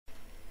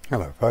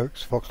Hello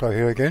folks, Foxlow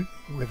here again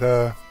with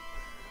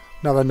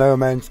another No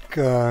Man's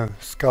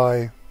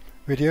Sky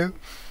video.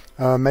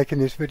 Making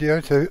this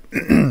video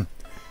to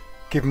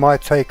give my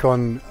take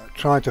on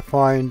trying to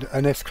find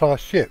an S-class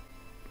ship,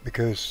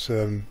 because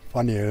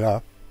funny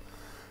enough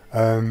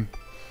I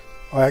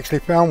actually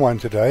found one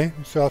today,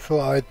 so I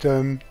thought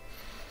I'd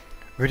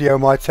video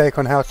my take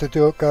on how to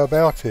go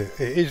about it.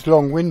 It is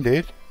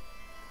long-winded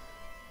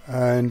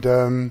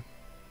and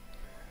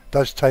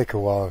does take a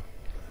while.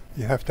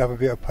 You have to have a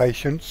bit of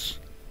patience,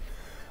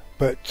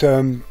 but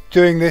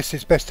doing this,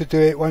 it's best to do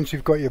it once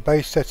you've got your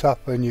base set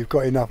up and you've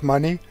got enough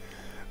money,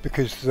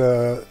 because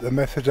the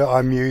method that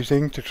I'm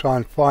using to try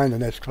and find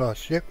an S-class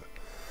ship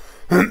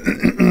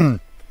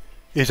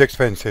is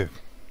expensive,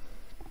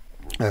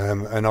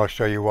 and I'll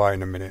show you why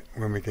in a minute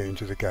when we get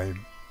into the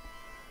game.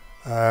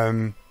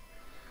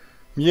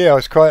 Yeah, I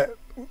was quite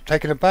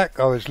taken aback.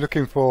 I was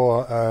looking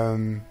for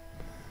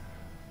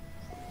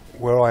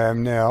where I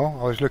am now.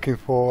 I was looking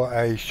for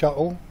a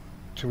shuttle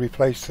to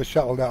replace the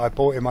shuttle that I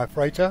bought in my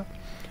freighter.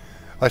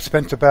 I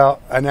spent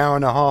about an hour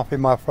and a half in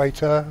my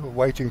freighter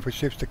waiting for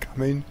ships to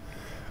come in,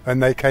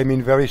 and they came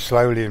in very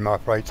slowly in my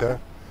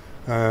freighter.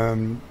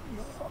 And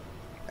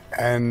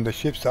the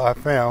ships that I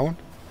found,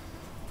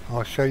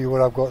 I'll show you what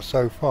I've got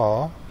so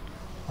far.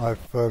 I've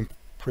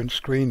print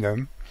screened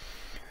them.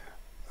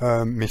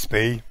 Miss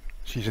B,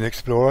 she's an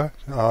Explorer.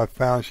 I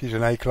found she's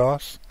an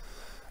A-class,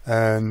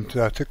 and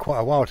it took quite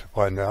a while to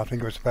find her. I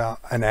think it was about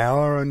an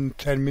hour and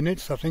 10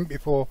 minutes, I think,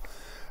 before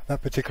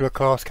that particular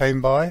class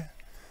came by.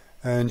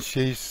 And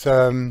she's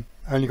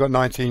only got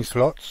 19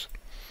 slots,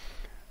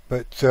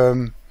 but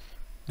the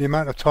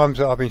amount of times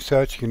that I've been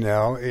searching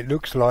now, it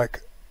looks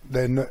like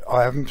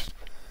I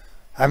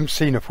haven't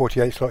seen a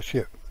 48 slot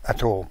ship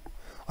at all.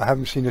 I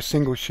haven't seen a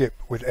single ship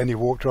with any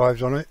warp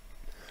drives on it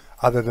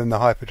other than the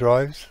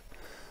hyperdrives.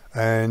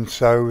 And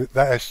so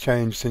that has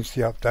changed since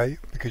the update,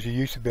 because you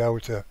used to be able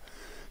to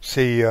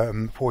see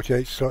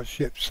 48 slot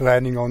ships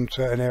landing on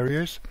certain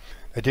areas.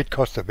 They did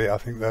cost a bit. I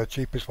think the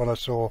cheapest one I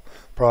saw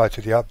prior to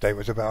the update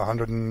was about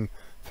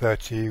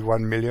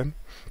 131 million.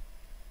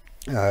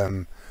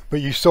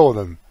 But you saw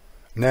them.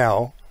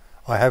 Now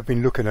I have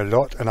been looking a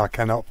lot and I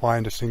cannot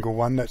find a single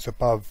one that's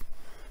above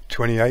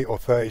 28 or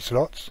 30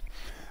 slots.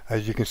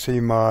 As you can see,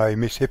 my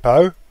Miss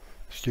Hippo,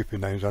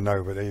 stupid names I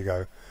know, but there you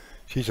go,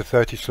 she's a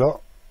 30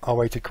 slot. I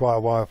waited quite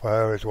a while for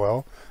her as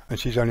well, and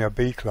she's only a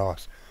B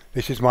class.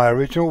 This is my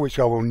original, which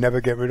I will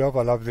never get rid of.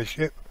 I love this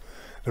ship.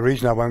 The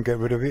reason I won't get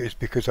rid of it is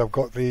because I've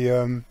got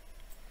the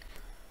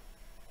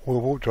all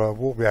the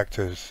warp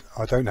reactors.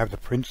 I don't have the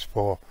prints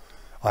for.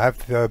 I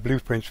have the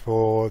blueprints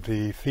for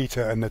the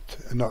Theta and the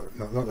not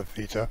the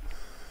Theta,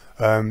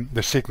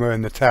 the Sigma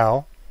and the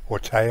Tau, or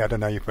Tay. I don't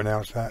know how you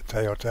pronounce that,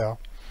 Tay or Tau.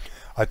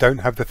 I don't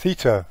have the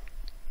Theta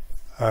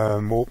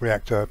warp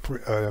reactor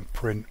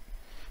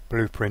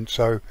blueprint,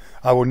 so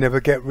I will never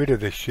get rid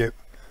of this ship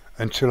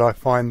until I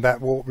find that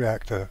warp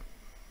reactor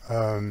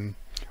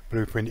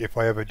blueprint, if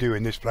I ever do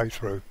in this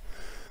playthrough.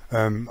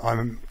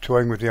 I'm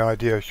toying with the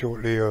idea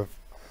shortly of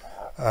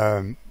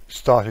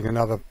starting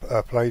another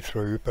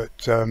playthrough,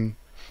 but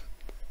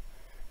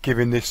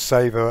giving this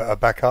save a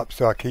backup,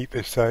 so I keep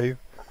this save.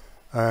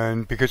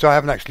 And because I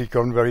haven't actually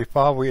gone very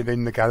far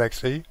within the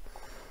galaxy,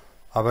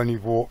 I've only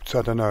warped,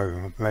 I don't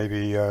know,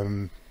 maybe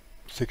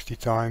 60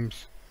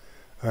 times,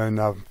 and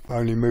I've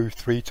only moved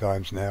 3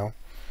 times now.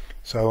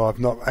 So I've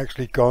not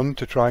actually gone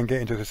to try and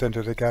get into the centre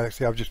of the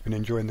galaxy. I've just been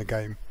enjoying the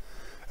game,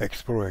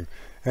 exploring.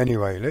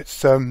 Anyway, let's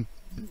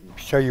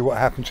show you what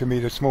happened to me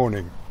this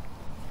morning.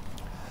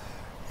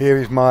 Here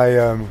is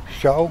my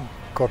shuttle.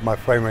 God, my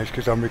frame rate,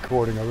 because I'm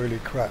recording are really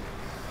crap.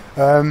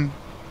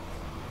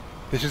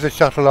 This is a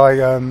shuttle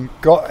I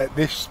got at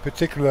this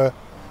particular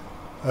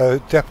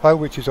depot,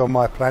 which is on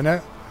my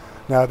planet.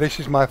 Now,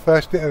 this is my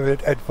first bit of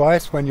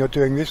advice when you're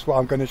doing this, what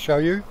I'm going to show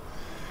you.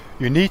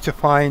 You need to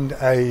find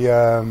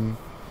a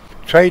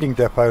trading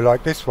depot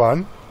like this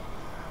one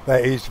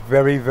that is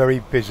very, very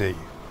busy.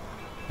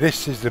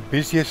 This is the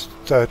busiest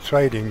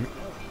trading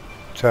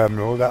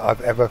terminal that I've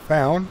ever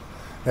found.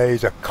 There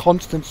is a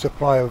constant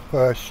supply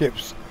of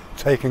ships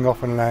taking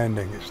off and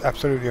landing. It's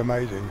absolutely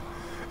amazing.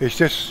 It's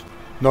just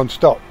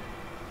non-stop.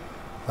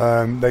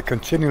 They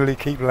continually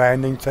keep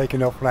landing,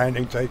 taking off,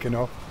 landing, taking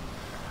off.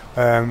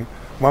 1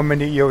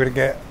 minute you're going to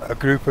get a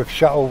group of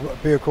shuttle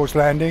vehicles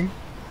landing,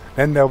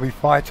 then there'll be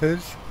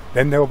fighters,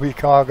 then there'll be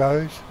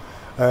cargoes,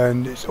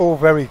 and it's all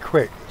very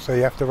quick, so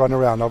you have to run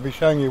around. I'll be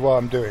showing you what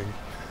I'm doing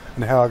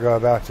and how I go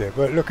about it.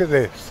 But look at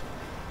this.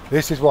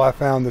 This is what I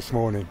found this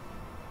morning.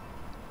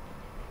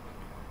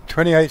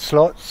 28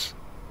 slots,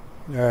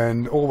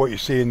 and all what you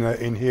see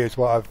in here is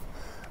what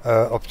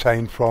I've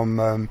obtained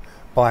from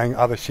buying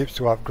other ships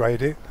to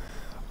upgrade it.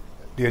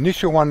 The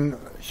initial one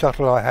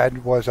shuttle I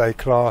had was a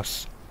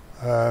class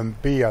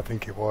B, I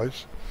think it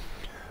was.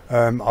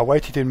 I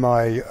waited in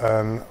my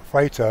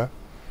freighter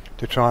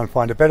to try and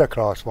find a better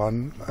class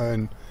one,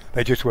 and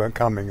they just weren't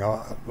coming.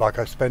 Like,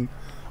 I spent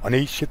on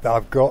each ship that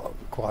I've got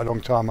quite a long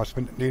time. I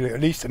spent nearly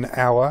at least an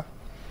hour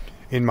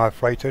in my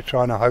freighter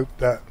trying to hope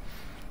that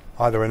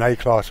either an A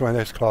class or an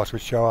S class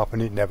would show up,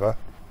 and it never.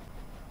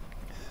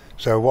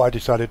 So what I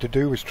decided to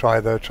do was try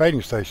the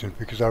trading station,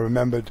 because I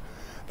remembered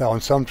that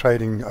on some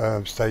trading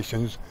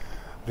stations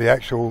the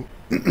actual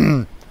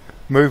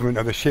movement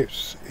of the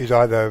ships is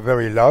either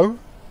very low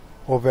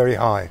or very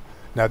high.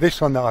 Now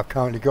this one that I've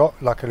currently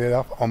got, luckily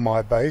enough, on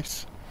my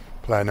base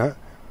planet,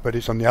 but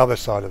it's on the other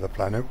side of the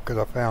planet because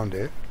I found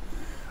it,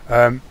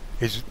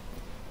 is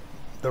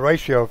the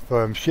ratio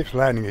of ships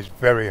landing is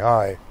very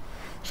high.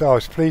 So I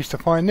was pleased to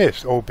find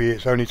this, albeit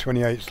it's only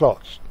 28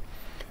 slots.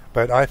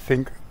 But I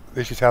think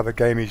this is how the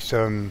game is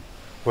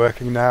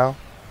working now.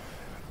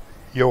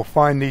 You'll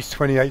find these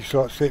 28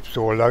 slot ships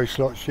or low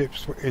slot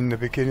ships in the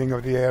beginning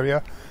of the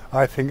area.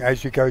 I think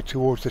as you go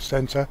towards the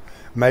centre,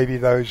 maybe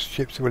those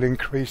ships will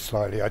increase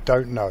slightly. I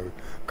don't know,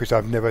 because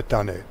I've never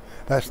done it.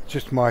 That's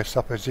just my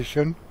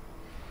supposition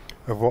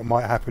of what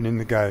might happen in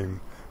the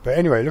game. But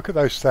anyway, look at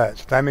those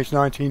stats. Damage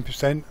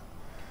 19%,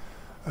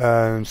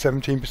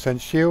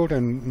 17% shield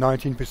and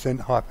 19%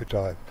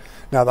 hyperdrive.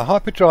 Now the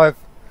hyperdrive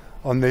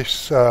on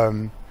this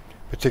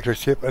particular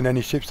ship, and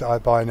any ships that I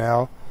buy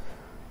now,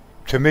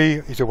 to me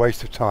is a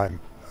waste of time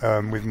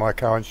with my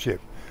current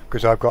ship,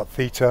 because I've got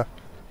Theta,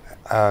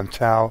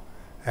 Tau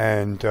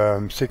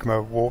and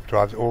Sigma warp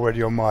drives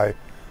already on my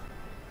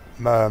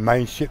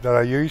main ship that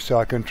I use, so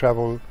I can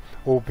travel,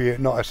 albeit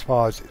not as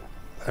far as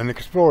an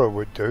Explorer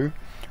would do,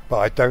 but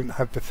I don't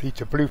have the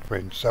Theta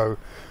blueprint. So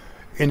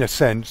in a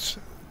sense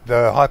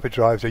the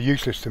hyperdrives are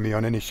useless to me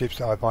on any ships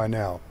that I buy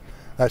now.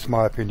 That's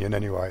my opinion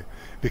anyway,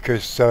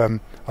 because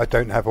I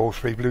don't have all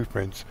 3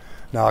 blueprints.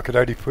 Now I could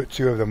only put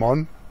 2 of them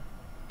on,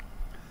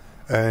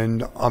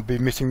 and I'll be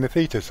missing the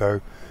Theta.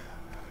 So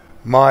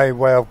my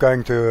way of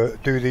going to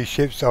do these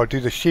ships, I'll do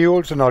the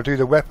shields and I'll do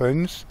the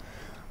weapons,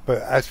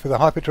 but as for the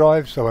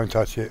hyperdrives, I won't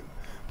touch it,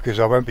 because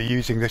I won't be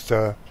using this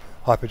to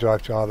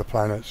hyperdrive to other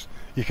planets.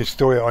 You can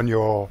store it on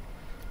your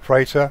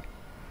freighter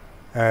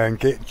and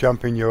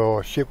jump in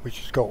your ship which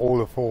has got all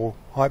the 4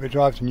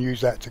 hyperdrives and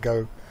use that to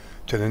go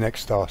to the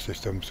next star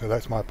system. So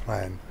that's my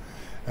plan.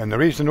 And the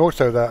reason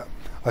also that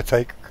I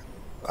take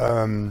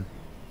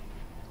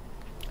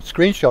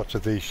screenshots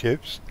of these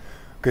ships,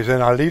 because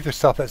then I leave the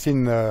stuff that's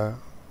in the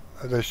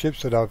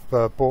ships that I've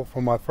bought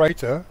for my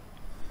freighter,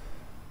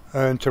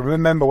 and to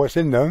remember what's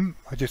in them,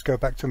 I just go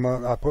back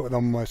to I put it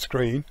on my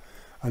screen,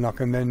 and I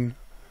can then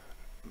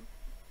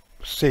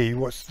see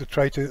what's the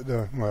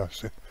freighter,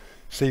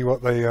 see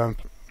what the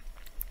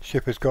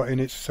ship has got in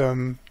its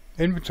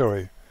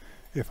inventory.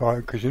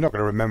 Because you're not going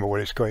to remember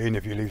what it's got in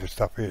if you leave the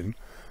stuff in.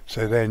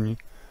 So then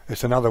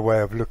it's another way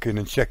of looking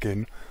and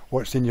checking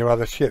what's in your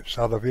other ships,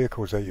 other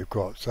vehicles that you've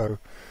got. So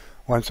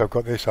once I've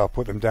got this, I'll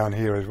put them down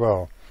here as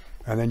well,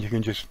 and then you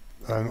can just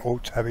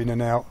alt tab in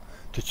and out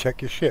to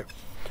check your ship.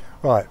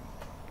 Right,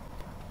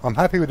 I'm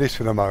happy with this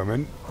for the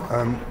moment.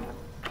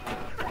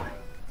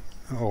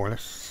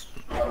 Let's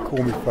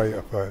call me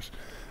freighter first,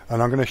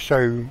 and I'm going to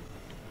show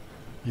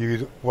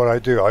you what I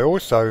do. I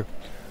also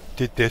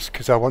did this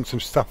because I want some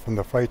stuff from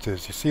the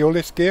freighters. You see all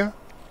this gear?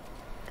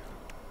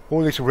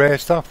 All this rare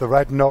stuff, the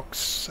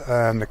Radnox,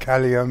 the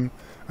Callium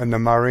and the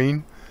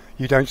Marine.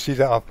 You don't see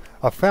that.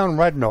 I've found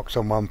Radnox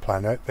on one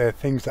planet. They're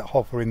things that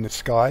hover in the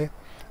sky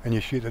and you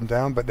shoot them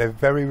down, but they're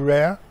very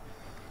rare.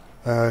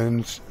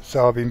 And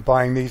so I've been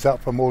buying these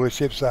up from all the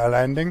ships that are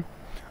landing,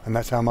 and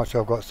that's how much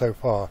I've got so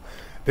far.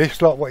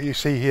 This lot, what you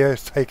see here,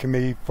 has taken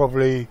me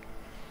probably,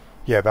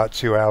 about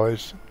 2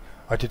 hours.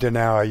 I did an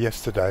hour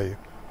yesterday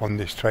on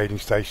this trading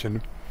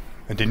station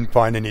and didn't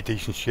find any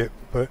decent ship,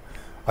 but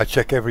I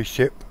check every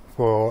ship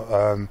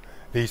for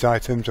these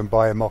items and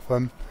buy them off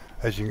them.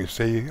 As you can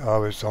see, I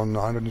was on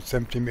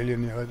 170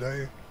 million the other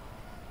day,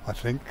 I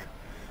think,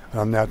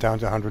 and I'm now down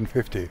to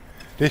 150.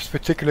 This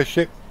particular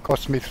ship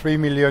cost me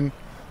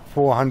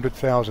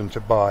 3,400,000 to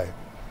buy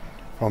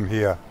from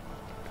here.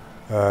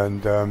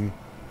 And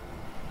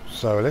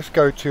so let's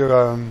go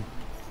to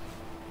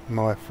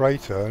my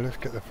freighter. Let's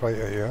get the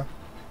freighter here.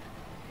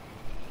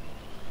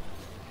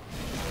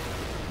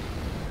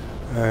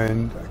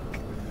 And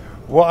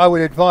what I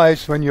would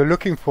advise when you're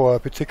looking for a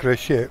particular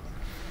ship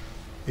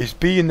is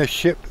be in the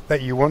ship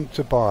that you want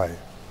to buy.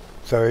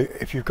 So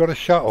if you've got a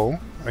shuttle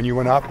and you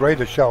want to upgrade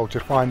the shuttle to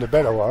find a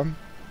better one,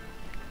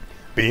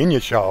 be in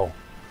your shuttle,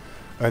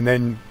 and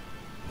then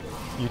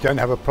you don't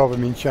have a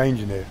problem in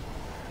changing it.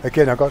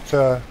 Again, I've got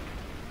to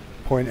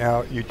point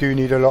out, you do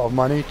need a lot of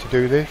money to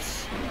do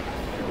this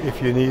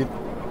if you need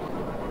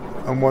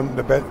and want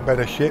the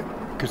better ship,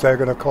 because they're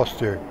going to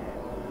cost you.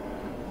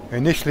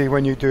 Initially,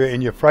 when you do it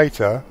in your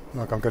freighter,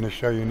 like I'm going to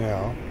show you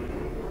now,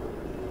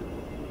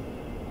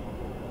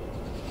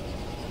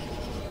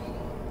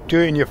 do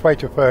it in your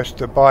freighter first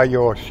to buy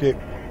your ship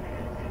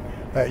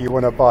that you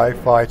want to buy,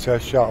 fighter,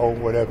 shuttle,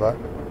 whatever,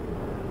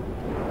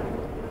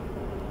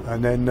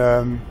 and then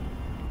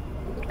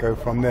go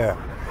from there.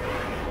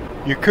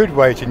 You could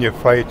wait in your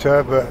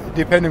freighter, but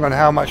depending on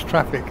how much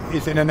traffic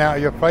is in and out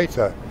of your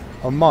freighter.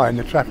 On mine,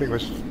 the traffic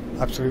was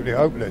absolutely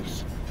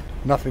hopeless.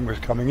 Nothing was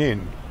coming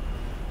in.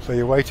 So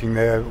you're waiting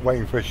there,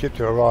 waiting for a ship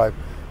to arrive,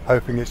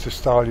 hoping it's the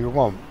style you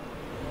want.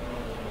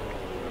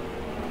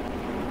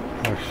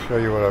 I'll show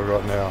you what I've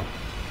got now.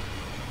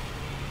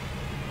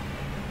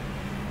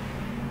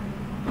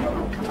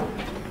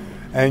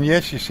 And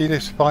yes, you see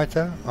this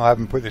fighter? I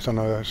haven't put this on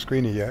a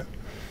screener yet.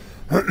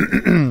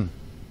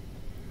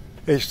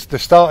 It's the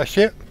starter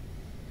ship,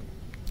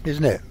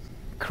 isn't it?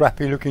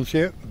 Crappy looking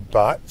ship,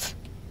 but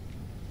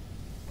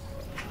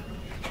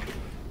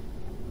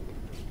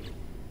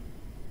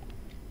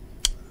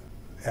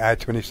it had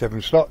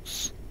 27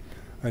 slots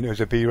and it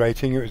was a B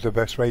rating. It was the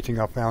best rating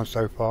I've found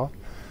so far.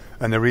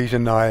 And the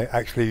reason I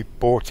actually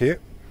bought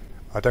it,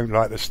 I don't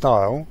like the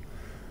style,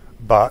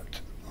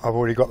 but I've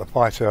already got the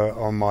fighter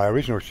on my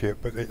original ship,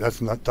 but it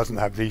doesn't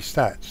have these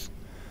stats.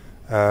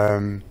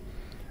 And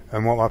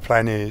what my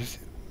plan is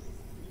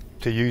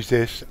to use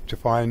this to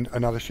find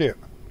another ship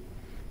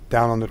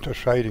down on the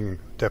trading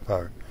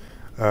depot.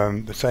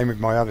 The same with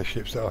my other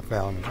ships that I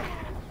found.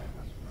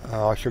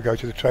 I shall go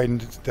to the trading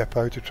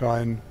depot to try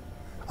and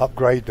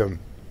upgrade them.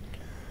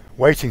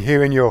 Waiting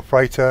here in your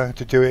freighter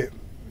to do it,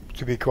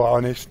 to be quite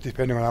honest,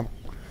 depending on how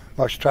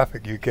much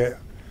traffic you get,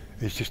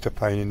 is just a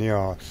pain in the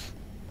arse.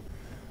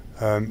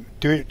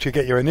 Do it to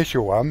get your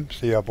initial one.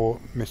 See, I bought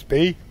Miss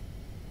B,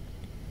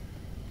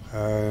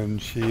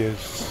 and she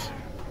is,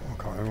 I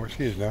can't remember what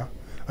she is now.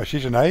 Oh,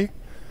 she's an A.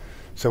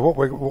 So what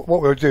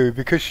we'll do,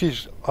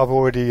 because I've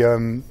already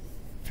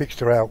fixed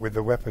her out with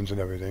the weapons and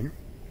everything,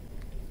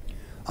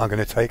 I'm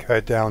going to take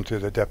her down to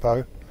the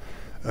depot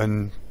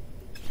and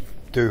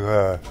do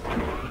her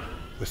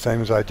the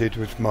same as I did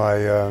with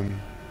my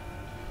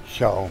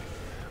shuttle,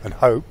 and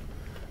hope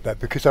that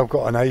because I've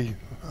got an A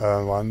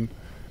one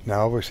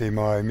now, obviously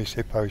my Miss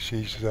Hippo,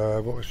 she's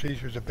what was she?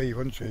 She was a B,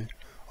 wasn't she?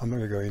 I'm not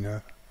going to go in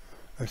there.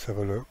 Let's have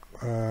a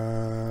look.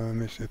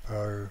 Miss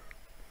Hippo.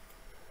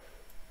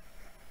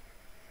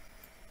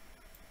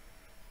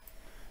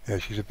 Yeah,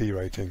 she's a B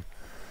rating.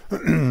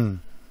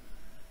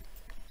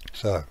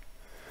 So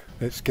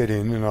let's get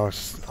in and I'll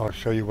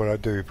show you what I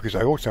do, because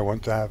I also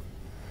want to have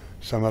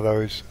some of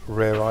those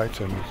rare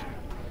items.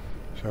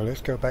 So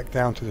let's go back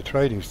down to the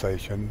trading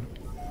station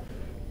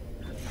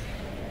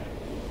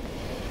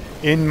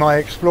in my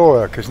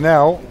Explorer, because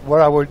now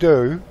what I will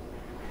do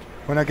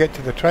when I get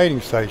to the trading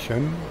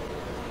station,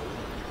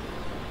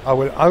 I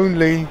will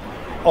only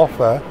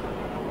offer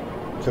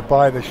to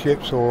buy the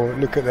ships or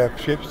look at their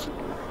ships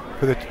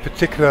for the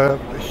particular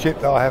ship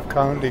that I have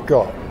currently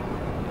got,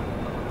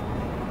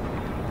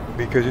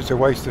 because it's a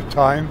waste of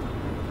time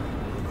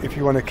if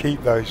you want to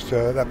keep those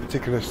that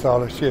particular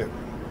style of ship.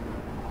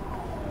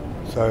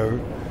 So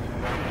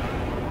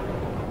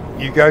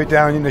you go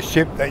down in the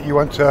ship that you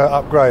want to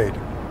upgrade.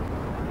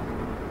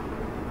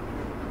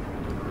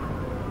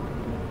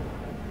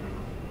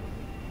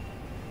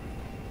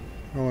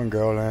 Come on,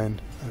 girl,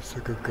 land. That's a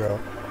good girl.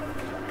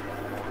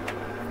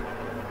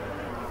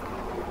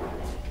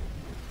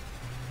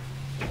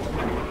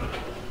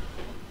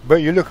 But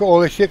you look at all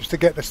the ships to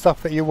get the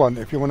stuff that you want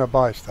if you want to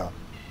buy stuff.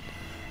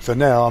 So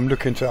now I'm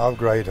looking to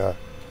upgrade her.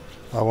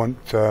 I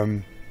want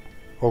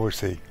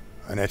obviously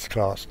an S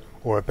class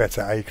or a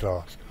better A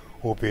class,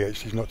 albeit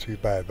she's not too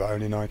bad, but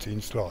only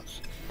 19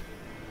 slots.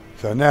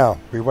 So now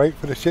we wait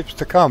for the ships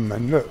to come,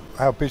 and look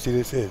how busy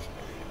this is.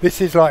 This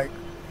is like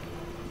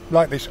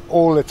this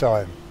all the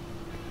time.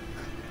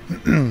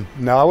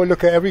 Now I will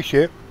look at every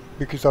ship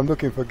because I'm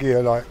looking for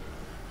gear. Like,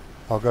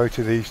 I'll go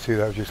to these two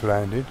that have just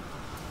landed,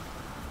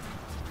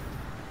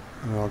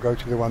 and I'll go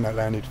to the one that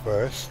landed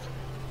first,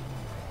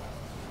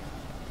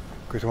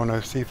 because I want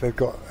to see if they've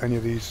got any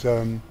of these.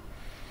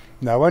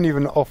 Now I won't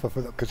even offer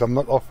for, because I'm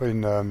not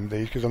offering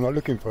these, because I'm not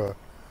looking for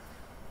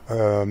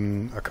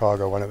a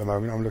cargo one at the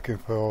moment. I'm looking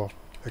for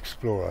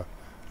Explorer.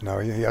 No,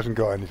 he hasn't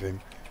got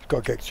anything. He's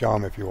got Get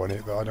Charm if you want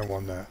it, but I don't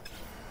want that.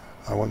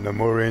 I want the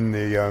Moorin,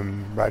 the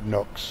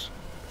Radnox,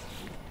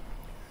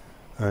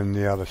 and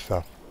the other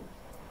stuff.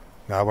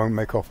 Now I won't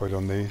make offers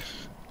on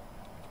these.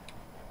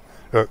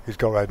 Look, he's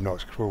got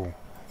Radnox, cool,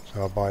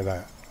 so I'll buy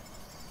that.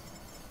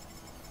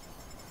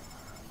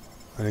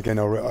 And again,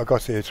 I've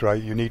got to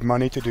iterate, you need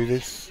money to do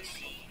this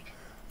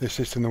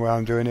system the way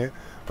I'm doing it.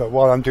 But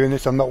while I'm doing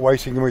this, I'm not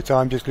wasting my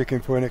time just looking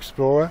for an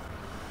Explorer.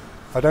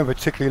 I don't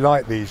particularly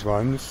like these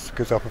ones,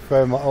 because I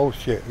prefer my, oh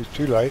shit, it's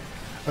too late.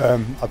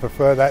 I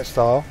prefer that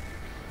style.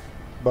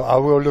 But I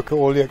will look at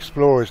all the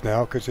Explorers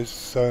now, because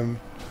it's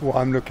what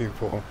I'm looking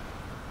for.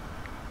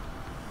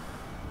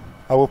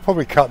 I will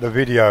probably cut the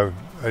video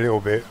a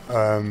little bit,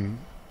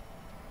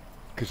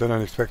 because I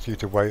don't expect you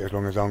to wait as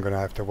long as I'm going to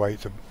have to wait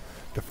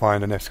to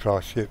find an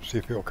S-class ship, see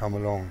if it'll come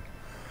along.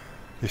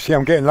 You see,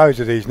 I'm getting loads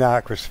of these now,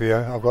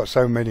 Acrosphere. I've got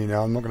so many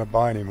now, I'm not going to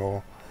buy any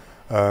more,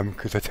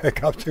 because they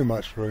take up too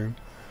much room.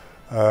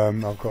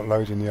 I've got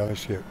loads in the other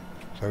ship,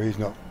 so he's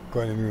not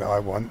got anything that I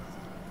want.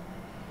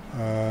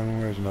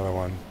 Where's another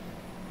one?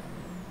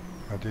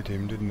 I did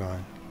him, didn't I?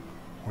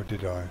 Or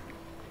did I?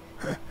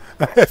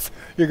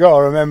 You got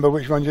to remember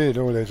which one you did.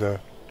 Oh, there's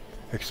a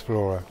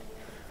Explorer.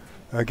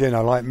 Again, I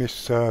like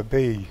Miss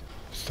B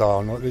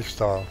style, not this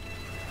style.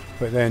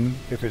 But then,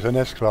 if it's an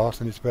S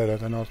class and it's better,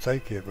 then I'll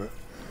take it. But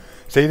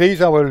see,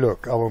 these I will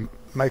look. I will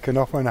make an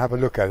offer and have a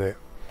look at it.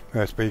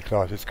 No, it's B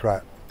class, it's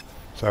crap.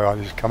 So I'll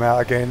just come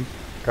out again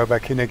go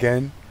back in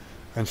again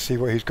and see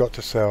what he's got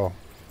to sell.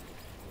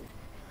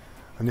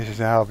 And this is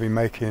how I've been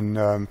making,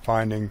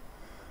 finding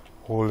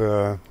all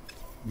the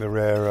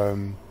rare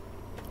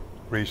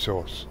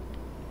resource.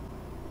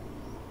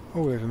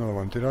 Oh, there's another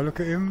one. Did I look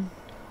at him?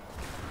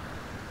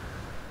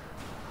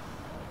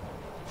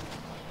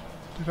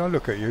 Did I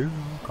look at you?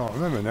 I can't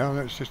remember now.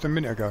 That's just a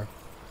minute ago.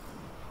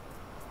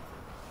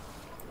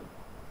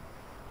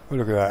 Oh,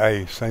 look at that.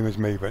 A, same as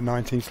me, but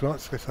 19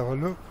 slots. Let's have a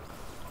look.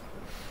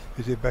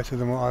 Is it better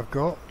than what I've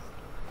got?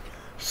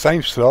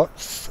 Same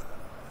slots.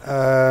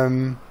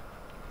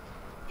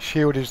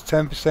 Shield is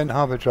 10%,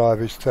 hover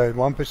drive is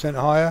 1%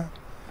 higher.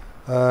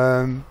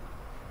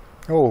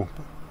 Oh,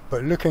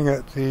 but looking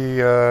at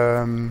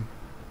the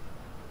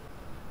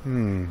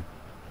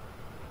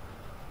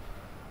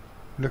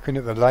looking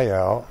at the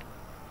layout,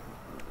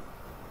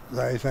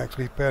 that is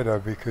actually better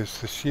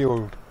because the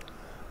shield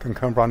can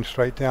come run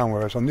straight down,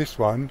 whereas on this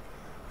one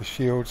the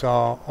shields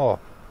are off.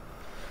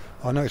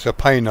 I know it's a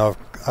pain. I've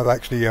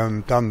actually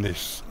done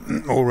this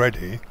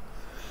already.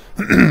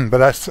 But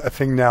that's a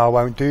thing now I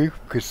won't do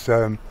because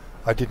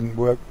I didn't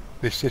work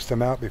this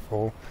system out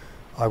before.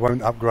 I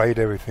won't upgrade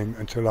everything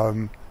until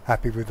I'm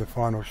happy with the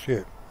final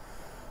ship.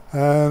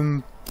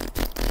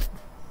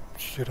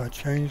 Should I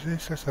change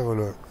this? Let's have a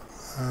look.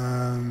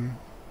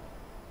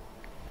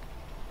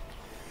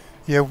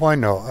 Yeah, why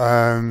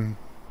not?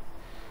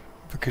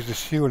 Because the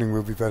shielding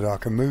will be better. I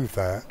can move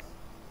that,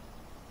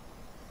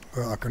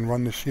 but I can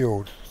run the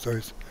shield so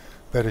it's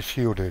better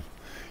shielded.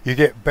 You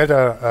get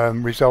better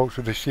results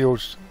with the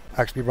shields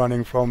actually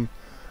running from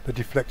the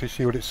deflector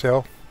shield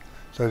itself,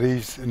 so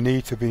these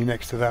need to be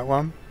next to that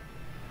one.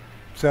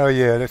 So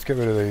yeah, let's get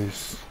rid of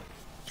these.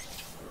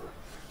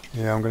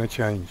 Yeah, I'm going to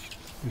change.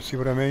 You see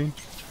what I mean?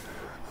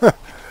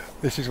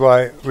 This is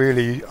why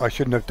really I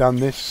shouldn't have done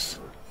this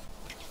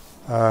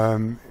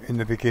in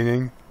the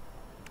beginning.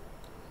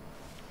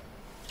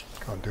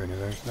 Can't do any of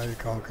those. No, you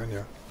can't, can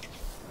you?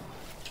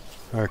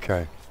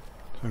 Okay,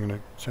 so I'm going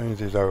to change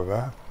these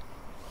over.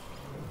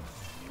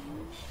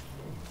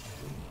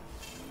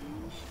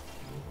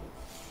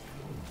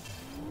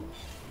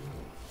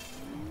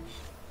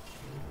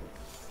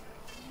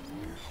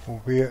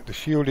 Albeit the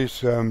shield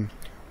is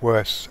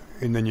worse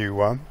in the new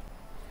one,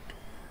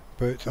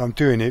 but I'm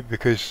doing it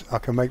because I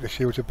can make the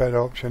shields a better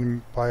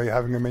option by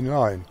having them in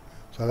line.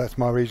 So that's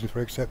my reason for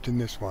accepting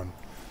this one.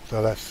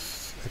 So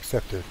that's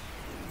accepted.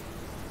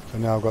 So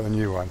now I've got the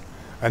new one.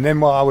 And then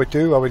what I would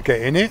do, I would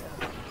get in it,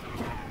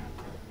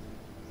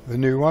 the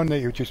new one that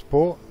you just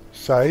bought,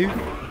 save,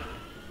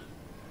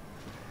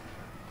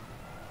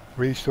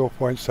 restore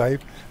point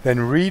save, then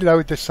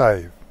reload the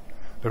save.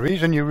 The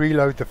reason you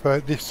reload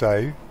this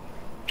save,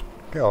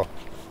 get off,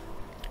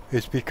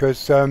 is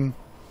because it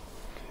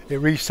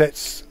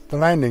resets the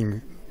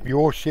landing.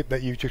 Your ship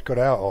that you just got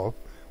out of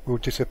will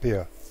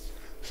disappear,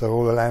 so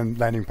all the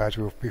landing pads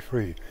will be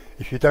free.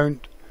 If you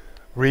don't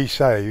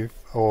resave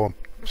or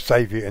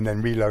save it and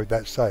then reload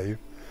that save,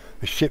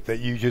 the ship that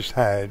you just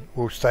had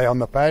will stay on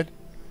the pad,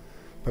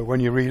 but when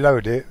you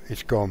reload it,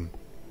 it's gone.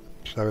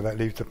 So that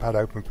leaves the pad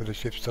open for the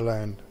ships to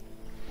land.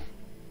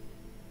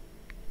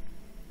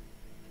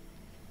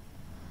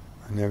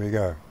 And there we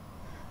go.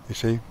 You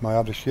see, my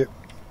other ship,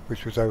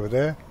 which was over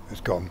there,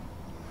 is gone.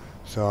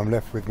 So I'm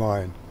left with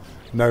mine.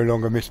 No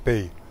longer Miss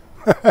B.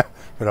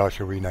 But I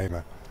shall rename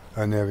her.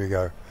 And there we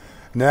go.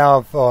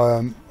 Now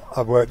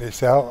I've worked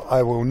this out.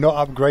 I will not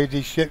upgrade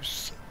these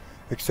ships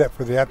except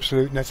for the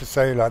absolute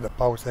necessary, like the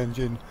pulse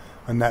engine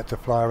and that to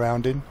fly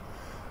around in.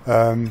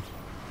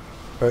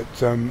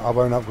 But I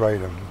won't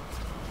upgrade them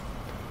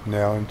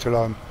now until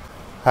I'm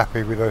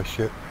happy with a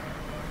ship.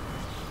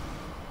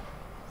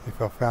 If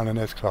I found an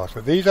S-Class.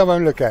 But these I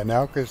won't look at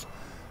now because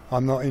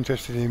I'm not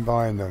interested in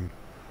buying them.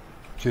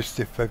 Just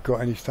if they've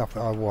got any stuff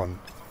that I want.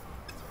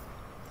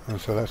 And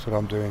so that's what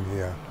I'm doing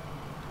here.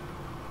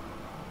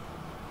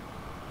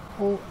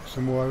 Oh,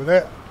 some more over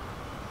there.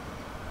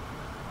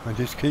 And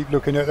just keep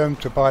looking at them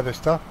to buy the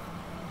stuff.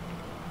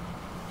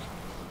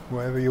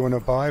 Whatever you want to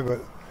buy,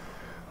 but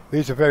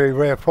these are very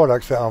rare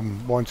products that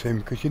I'm wanting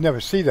because you never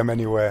see them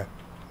anywhere.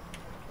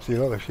 See,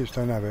 a lot of ships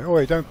don't have it. Oh,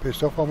 hey, don't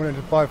piss off, I wanted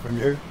to buy from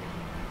you.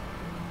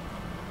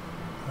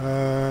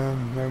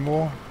 No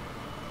more.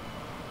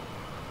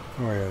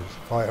 Oh yeah, there's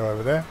a fighter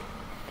over there.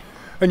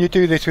 And you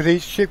do this with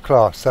each ship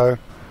class. So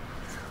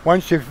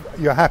once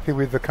you're happy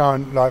with the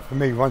current, like for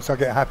me, once I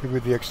get happy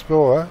with the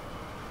Explorer,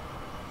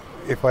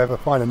 if I ever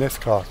find an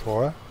S-Class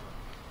for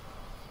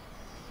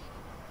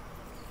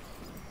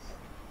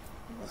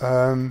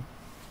her,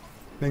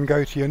 then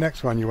go to your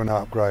next one you want to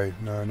upgrade.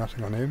 No,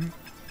 nothing on him.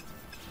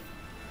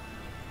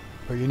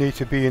 But you need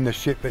to be in the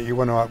ship that you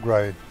want to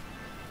upgrade.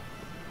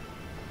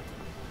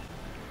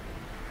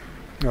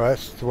 No,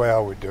 that's the way I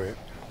would do it.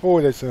 Oh,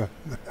 there's a...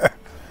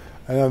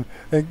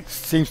 there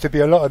seems to be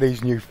a lot of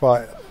these new,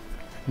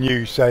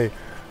 say,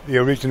 the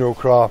original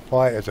craft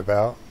fighters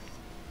about.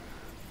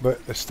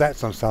 But the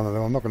stats on some of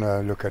them, I'm not going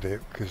to look at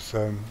it because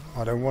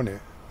I don't want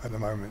it at the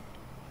moment.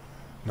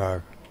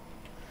 No.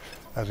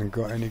 Hasn't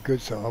got any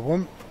goods that I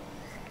want.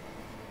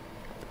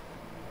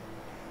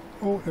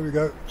 Oh, there we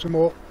go, some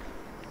more.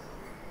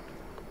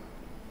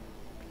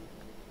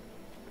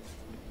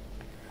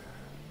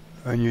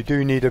 And you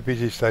do need a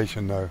busy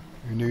station though.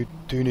 You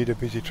do need a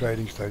busy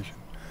trading station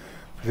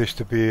for this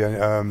to be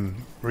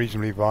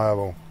reasonably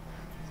viable.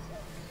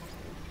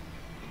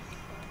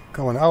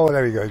 Come on, oh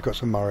there we go, he's got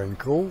some marine,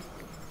 cool.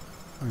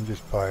 And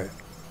just buy it.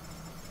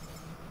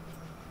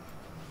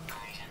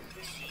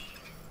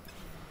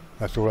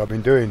 That's all I've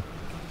been doing,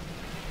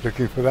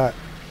 looking for that.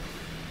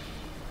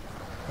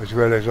 As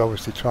well as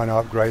obviously trying to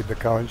upgrade the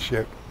current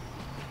ship.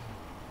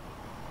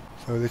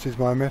 So this is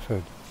my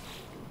method.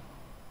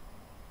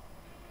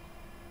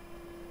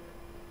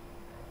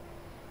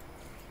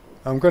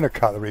 I'm going to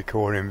cut the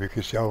recording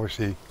because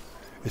obviously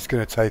it's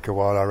going to take a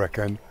while, I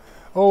reckon.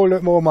 Oh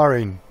look, more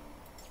marine.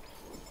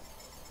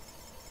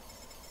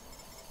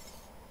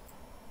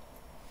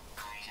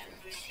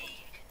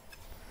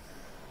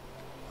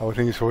 I would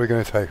think it's probably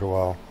going to take a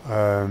while.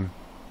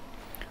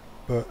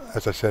 But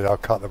as I said, I'll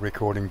cut the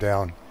recording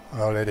down.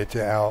 I'll edit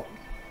it out.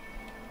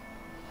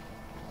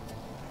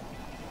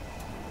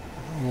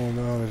 Oh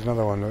no, there's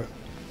another one, look.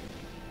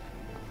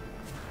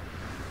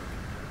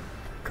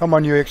 Come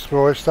on you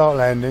explorers, start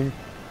landing.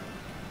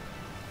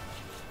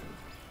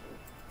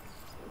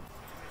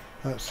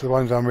 That's the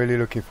ones I'm really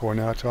looking for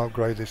now to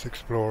upgrade this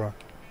explorer.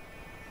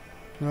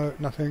 No,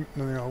 nothing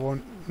I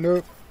want.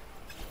 Nope.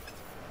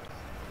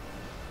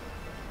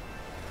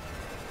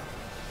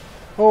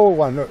 Oh,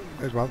 one, look,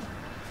 there's one.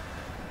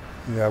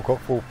 Yeah, I've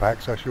got full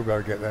packs, so I should be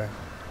able to get there.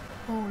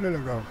 Oh, let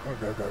him go.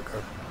 Go.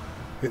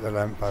 Hit the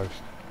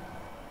lamppost.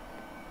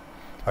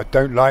 I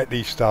don't like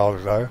these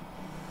styles though.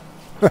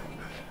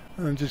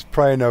 I'm just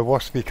praying a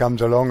waspy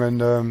comes along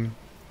and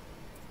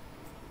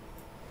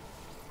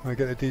I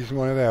get a decent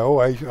one of there. Oh,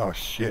 oh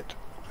shit.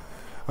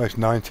 Oh, it's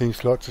 19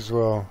 slots as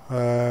well.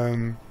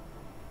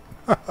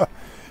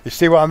 You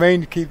see what I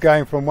mean? Keep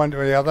going from one to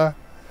the other.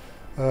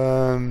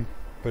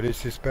 But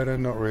is this better?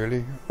 Not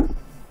really.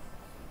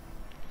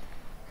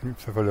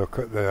 Let's have a look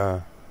at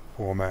the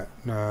format.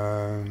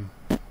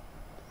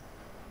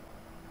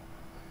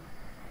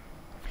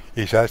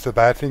 Yes, that's the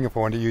bad thing if I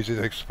want to use it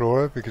as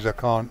Explorer, because I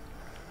can't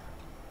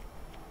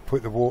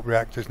put the warp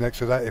reactors next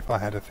to that if I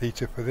had a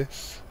theta for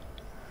this.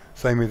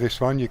 Same with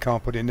this one, you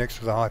can't put it next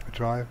to the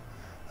hyperdrive.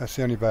 That's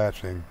the only bad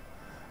thing.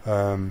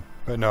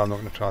 But no, I'm not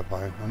going to try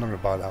buying. I'm not going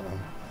to buy that one.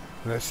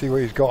 Let's see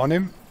what he's got on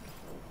him.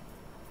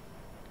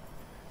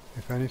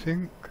 If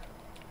anything.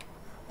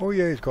 Oh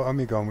yeah, he's got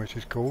Omegon, which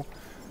is cool.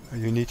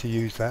 You need to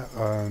use that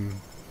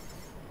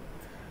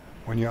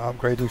when you're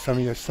upgrading some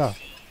of your stuff.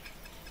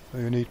 So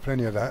you need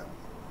plenty of that.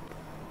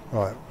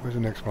 Right, where's the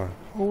next one?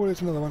 Oh,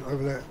 there's another one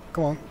over there.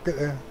 Come on, get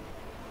there.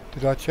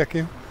 Did I check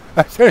him?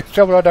 That's the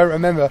trouble, I don't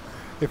remember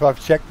if I've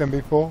checked them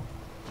before.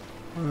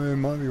 Oh, it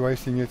might be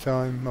wasting your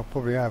time. I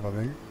probably have, I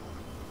think.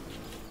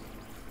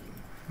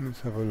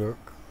 Let's have a look.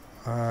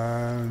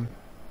 Yeah,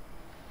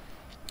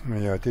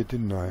 I did,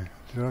 didn't I?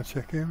 Did I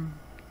check him?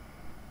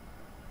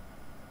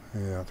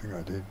 Yeah, I think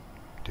I did.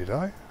 Did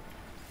I?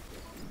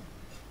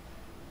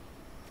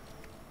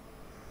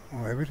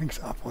 Oh, everything's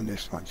up on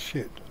this one.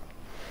 Shit.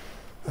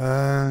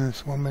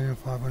 It's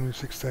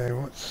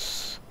 1,560,000.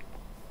 What's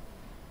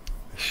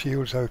the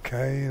shield's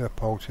okay? The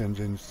pulse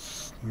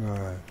engine's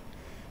no.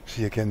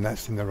 See again,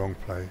 that's in the wrong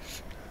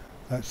place.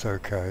 That's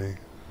okay.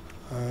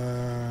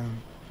 11%,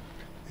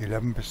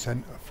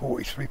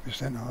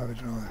 43%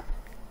 hyperdrive.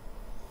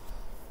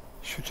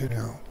 Should you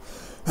know?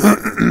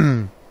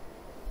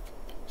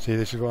 See,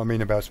 this is what I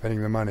mean about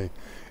spending the money.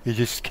 You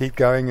just keep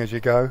going as you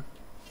go.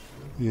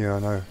 Yeah, I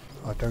know.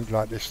 I don't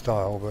like this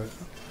style, but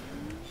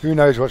who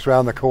knows what's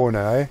round the corner,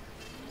 eh?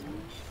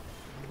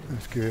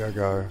 Let's give it a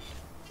go.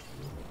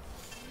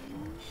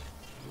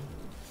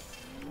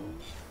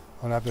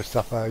 I'll have the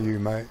stuff out of you,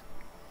 mate.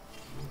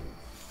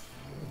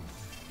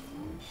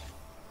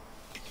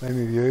 Same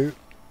with you.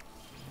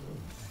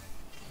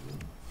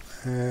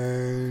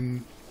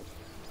 And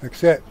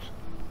accept.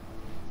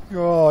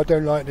 Oh, I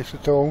don't like this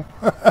at all.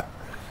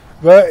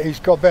 But he's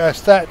got better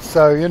stats,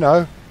 so you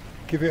know,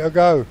 give it a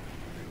go.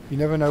 You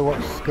never know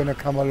what's going to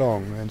come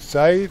along. And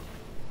save.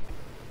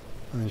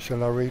 And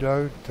shall I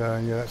reload?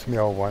 Yeah, that's my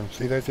old one.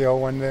 See, there's the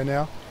old one there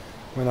now.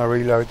 When I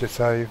reload the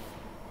save,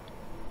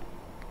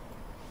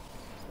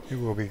 it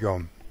will be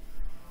gone.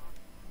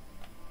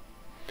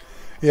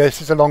 Yeah,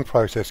 this is a long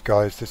process,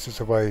 guys. This is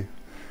the way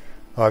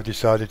I've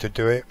decided to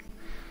do it,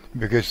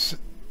 because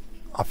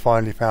I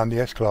finally found the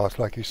S-Class,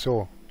 like you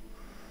saw.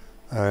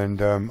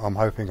 And I'm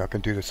hoping I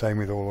can do the same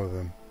with all of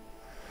them.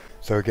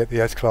 So we get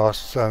the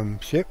S-Class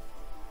ship.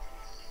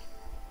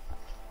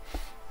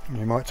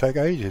 It might take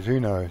ages, who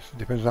knows? It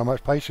depends on how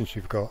much patience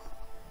you've got.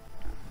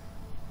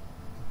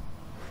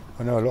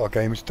 I know a lot of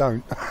gamers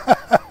don't.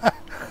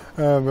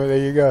 But there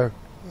you go.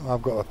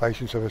 I've got the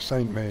patience of a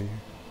saint, me.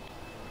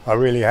 I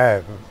really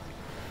have.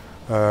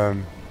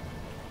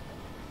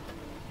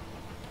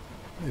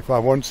 If I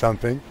want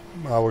something,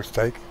 I will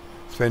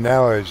spend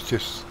hours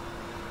just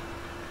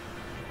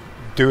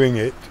doing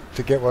it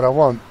to get what I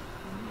want.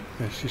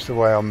 It's just the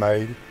way I'm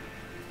made.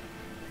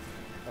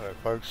 Hello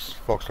folks,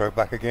 Foxtrot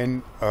back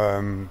again.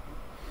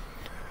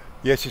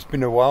 Yes, it's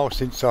been a while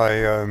since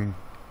I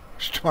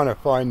was trying to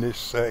find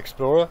this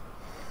Explorer,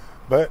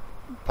 but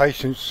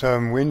patience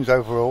wins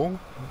overall,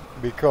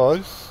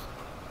 because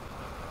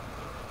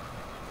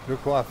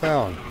look what I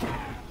found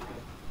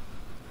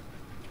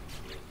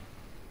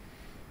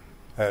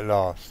at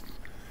last.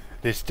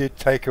 This did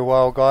take a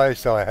while, guys,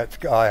 so I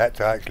had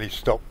to actually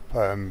stop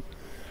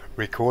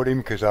recording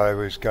because I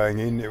was going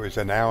in. It was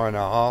an hour and a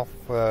half.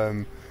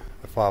 The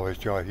file was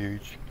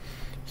huge,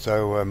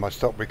 so I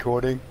stopped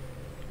recording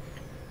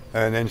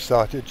and then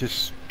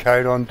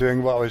carried on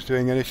doing what I was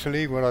doing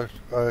initially, what I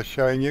was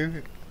showing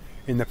you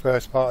in the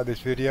first part of this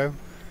video.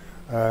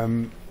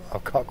 I've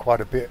cut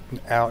quite a bit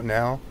out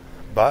now,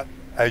 but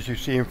as you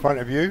see in front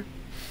of you,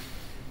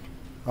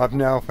 I've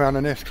now found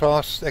an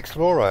S-Class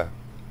Explorer,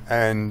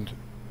 and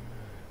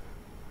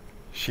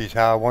she's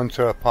how I want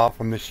her, apart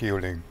from the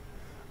shielding,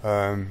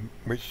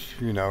 which,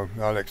 you know,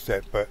 I'll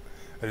accept, but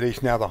at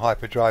least now the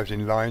hyperdrive's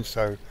in line,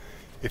 so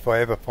if I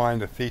ever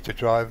find a theta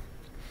drive,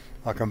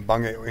 I can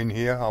bung it in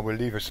here. I will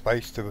leave a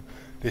space to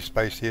this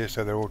space here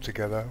so they're all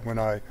together when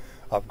I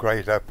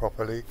upgrade her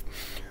properly.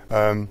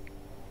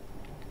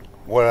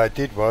 What I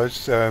did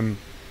was, I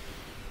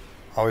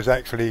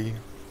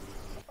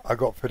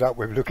got fed up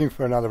with looking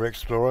for another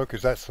Explorer,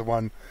 because that's the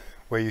one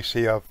where you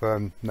see I've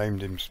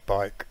named him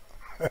Spike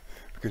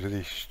because of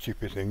these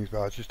stupid things, but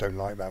I just don't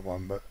like that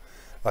one. But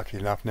lucky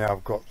enough now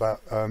I've got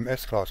that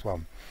S-Class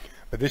one.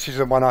 But this is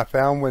the one I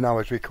found when I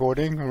was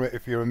recording,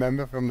 if you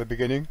remember from the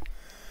beginning.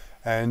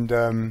 And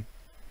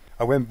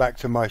I went back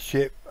to my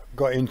ship,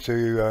 got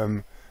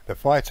into the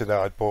fighter that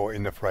I'd bought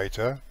in the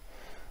freighter,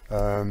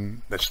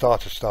 the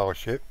starter style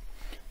ship,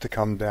 to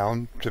come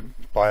down to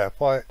buy a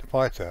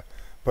fighter,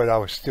 but I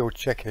was still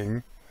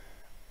checking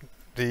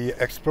the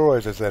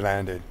Explorers as they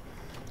landed,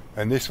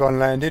 and this one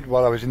landed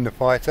while I was in the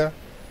fighter,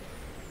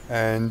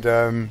 and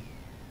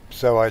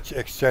so I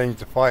exchanged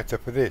the fighter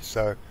for this.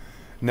 So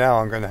now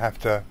I'm going to have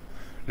to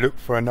look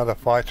for another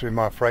fighter in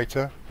my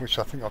freighter, which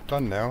I think I've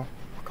done now.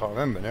 I can't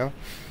remember now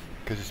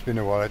because it's been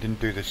a while. I didn't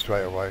do this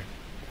straight away,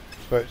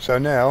 but so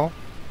now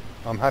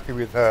I'm happy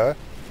with her.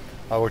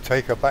 I will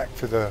take her back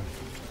to the...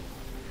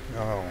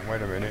 Oh,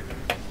 wait a minute.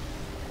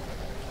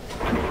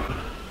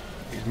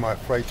 Is my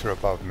freighter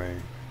above me?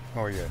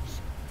 Oh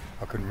yes,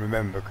 I couldn't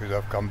remember because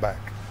I've come back.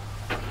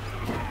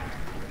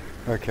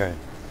 Okay,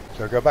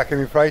 so go back in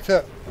my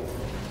freighter,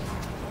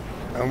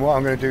 and what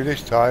I'm going to do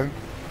this time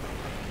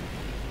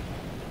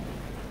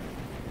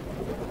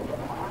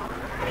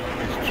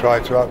is try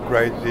to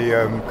upgrade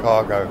the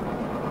cargo.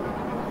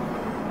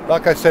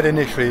 Like I said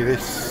initially,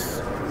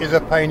 this is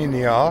a pain in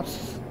the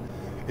arse.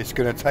 It's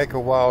going to take a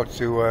while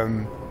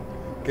to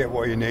get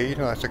what you need.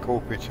 Oh, that's a cool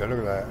picture.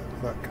 Look at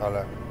that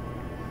colour.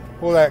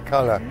 All that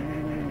colour.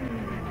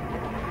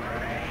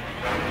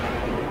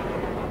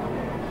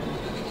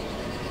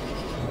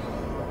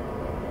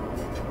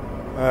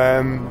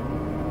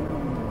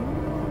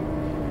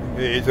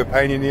 It is a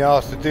pain in the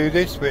arse to do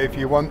this, but if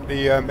you want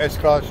the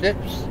S-Class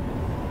ships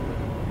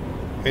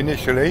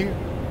initially,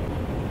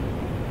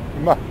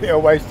 it might be a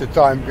waste of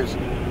time because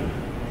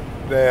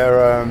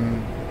their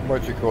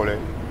what do you call it?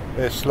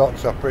 Their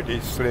slots are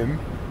pretty slim.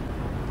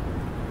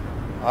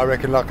 I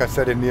reckon, like I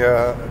said in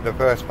the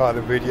first part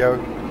of the video,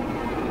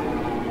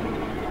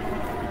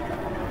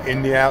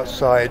 in the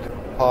outside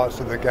parts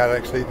of the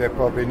galaxy they're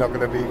probably not going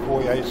to be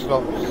 48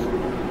 slots.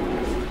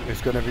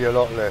 It's going to be a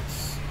lot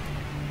less.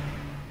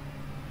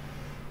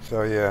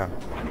 So yeah,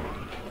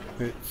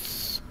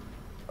 it's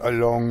a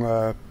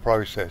long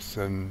process,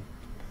 and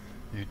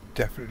you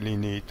definitely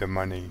need the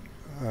money,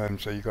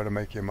 so you've got to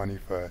make your money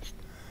first.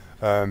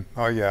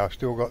 Oh yeah, I've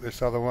still got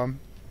this other one.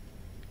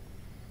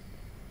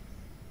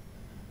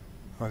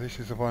 Oh, this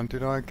is the one.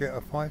 Did I get a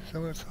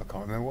 5/7? I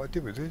can't remember what I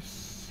did with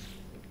this.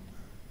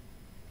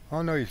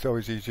 Oh no, he's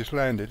obviously just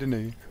landed,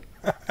 didn't he?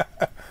 I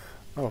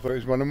thought it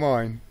was one of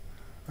mine.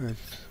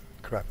 It's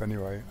crap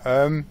anyway.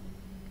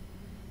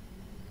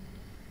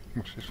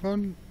 What's this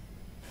one?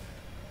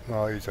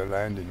 Oh, he's a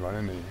landing one,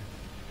 isn't he?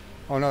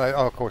 Oh no,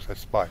 oh, of course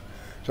that's Spike.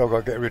 So I've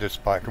got to get rid of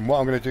Spike. And what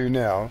I'm going to do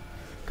now,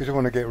 because I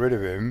want to get rid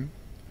of him,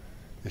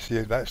 you see,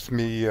 that's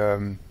me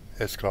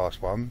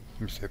S-Class one,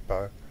 Miss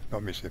Hippo,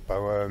 not Miss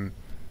Hippo.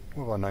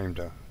 What have I named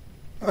her?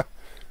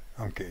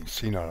 I'm getting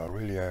senile, I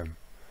really am.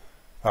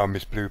 Oh,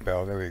 Miss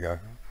Bluebell, there we go.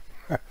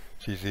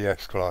 She's the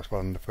S-Class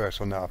one, the first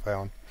one that I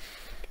found.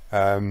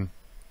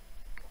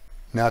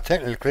 Now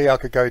technically I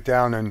could go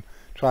down and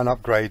try and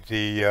upgrade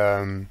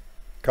the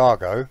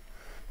cargo,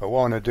 but what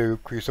I want to do,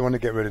 because I want to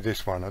get rid of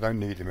this one, I don't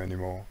need him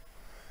anymore.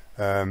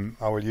 I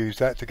will use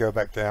that to go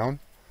back down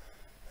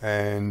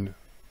and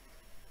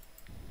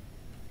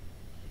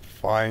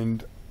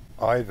find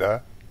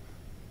either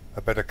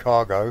a better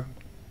cargo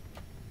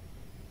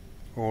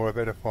or a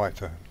better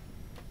fighter.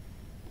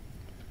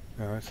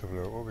 Now let's have a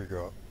look, what we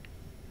got?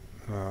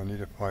 Oh, I need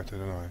a fighter,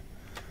 don't I?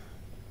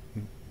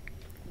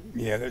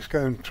 Yeah, let's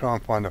go and try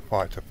and find a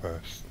fighter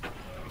first.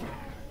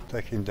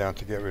 Take him down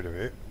to get rid of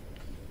it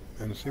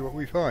and see what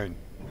we find.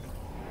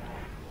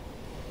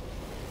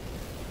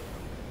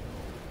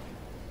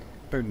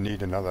 Don't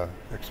need another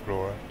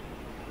Explorer.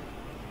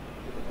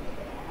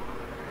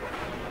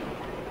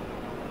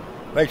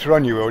 Later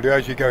on you will do,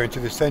 as you go into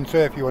the centre,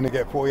 if you want to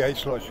get 48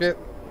 slot ship,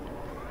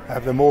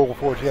 have them all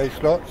 48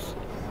 slots.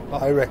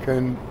 But I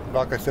reckon,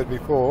 like I said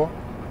before,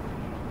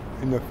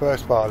 in the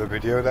first part of the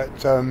video, that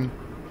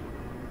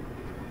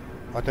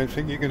I don't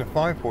think you're going to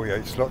find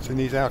 48 slots in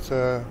these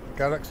outer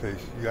galaxies.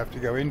 You have to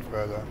go in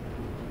further.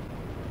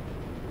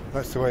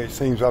 That's the way it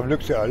seems. I've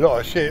looked at a lot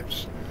of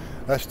ships.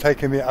 That's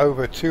taken me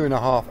over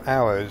 2.5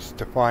 hours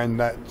to find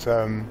that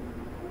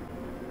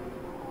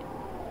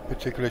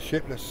particular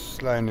ship.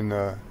 Let's land in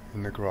the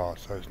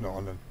grass, so it's not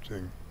on the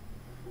thing.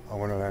 I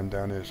want to land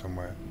down here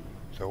somewhere.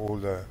 So all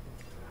the,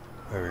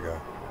 there we go.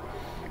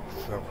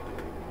 So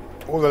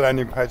all the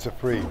landing pads are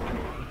free.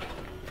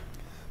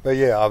 But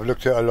yeah, I've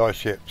looked at a lot of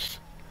ships,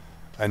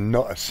 and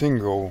not a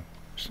single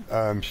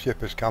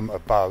ship has come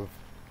above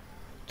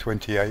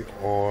 28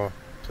 or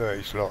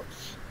 30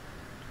 slots.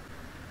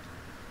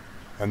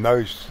 And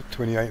those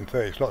 28 and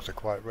 30 slots are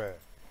quite rare.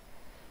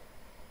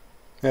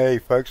 Hey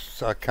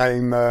folks, I've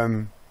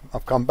come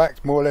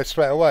back more or less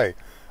straight away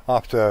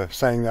after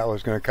saying that I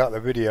was going to cut the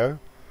video.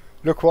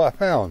 Look what I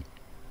found.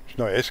 It's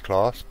not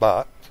S-class,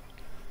 but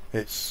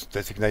it's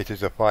designated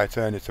as a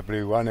fighter, and it's a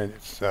blue one, and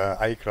it's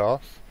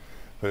A-class.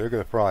 But look at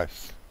the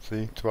price.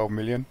 See, 12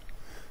 million.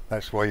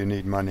 That's why you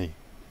need money.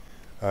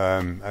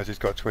 As it's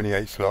got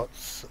 28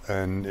 slots,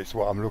 and it's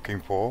what I'm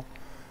looking for,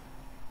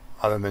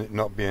 other than it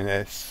not being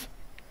S.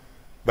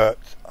 But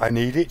I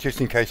need it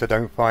just in case I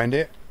don't find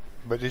it.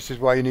 But this is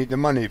why you need the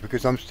money,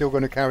 because I'm still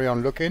going to carry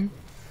on looking.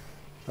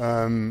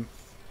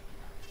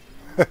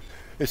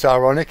 It's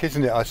ironic,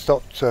 isn't it? I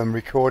stopped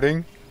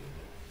recording,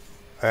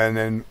 and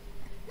then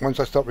once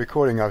I stopped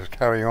recording I was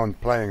carrying on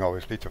playing,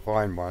 obviously, to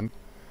find one.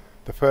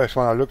 The first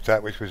one I looked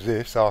at, which was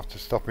this, after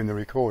stopping the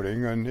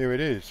recording, and here it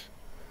is.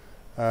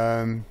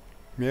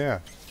 Yeah.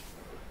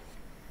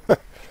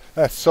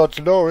 That's sod's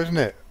law, isn't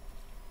it?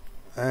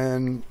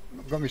 And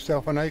I've got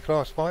myself an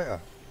A-class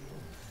fighter.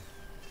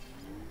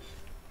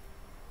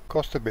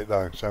 Cost a bit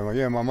though, so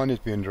yeah, my money's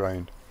being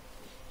drained.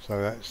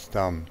 So that's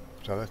done.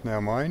 So that's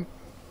now mine.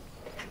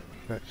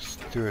 Let's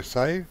do a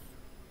save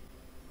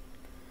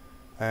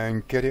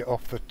and get it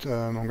off the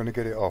I'm going to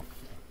get it off.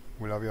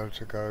 Will I be able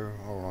to go?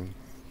 Hold on.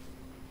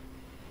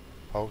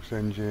 Pulse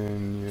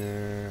engine,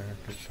 yeah,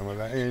 get some of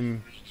that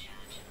in.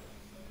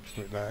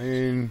 Put that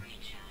in.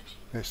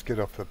 Let's get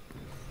off the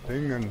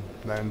thing and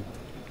land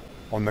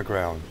on the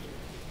ground.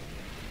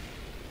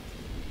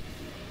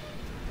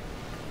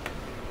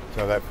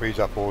 So that frees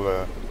up all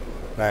the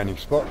landing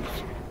spots.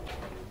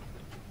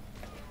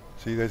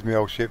 See, there's my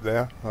old ship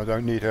there. I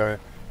don't need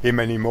him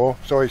anymore.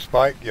 Sorry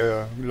Spike,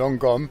 you're long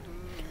gone.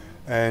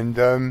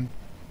 And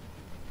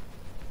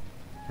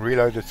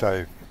reload the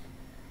save.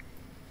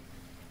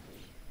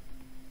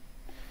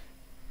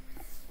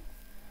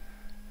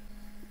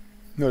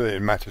 Not that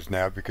it matters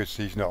now because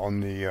he's not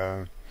on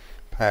the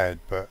pad,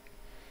 but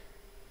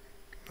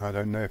I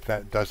don't know if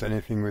that does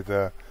anything with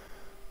the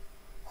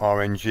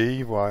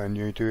RNG, when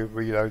you do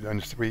reload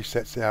and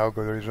resets the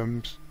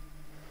algorithms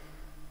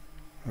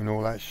and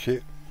all that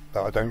shit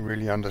that I don't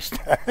really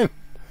understand.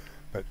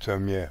 But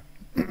yeah.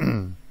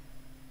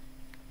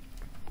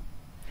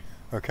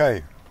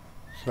 Okay,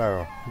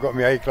 so I've got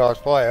my A-class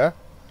fighter.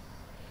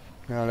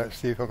 Now let's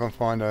see if I can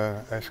find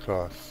a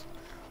S-class.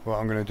 What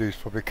I'm going to do is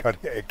probably cut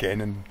it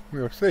again and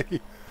we'll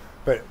see.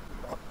 But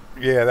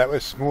yeah, that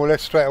was more or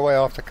less straight away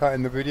after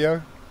cutting the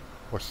video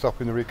or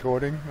stopping the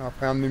recording. I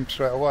found him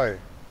straight away.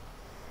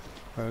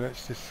 So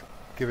let's just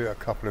give it a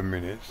couple of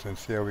minutes and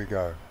see how we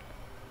go.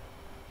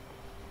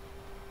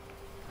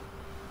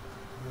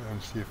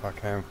 And see if I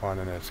can find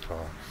an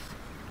S-class.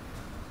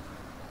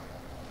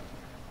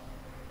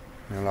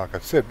 And like I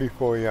said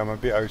before, yeah, I'm a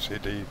bit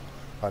OCD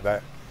like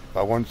that. If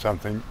I want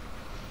something,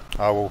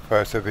 I will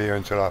persevere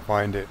until I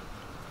find it.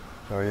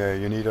 So yeah,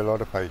 you need a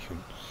lot of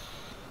patience.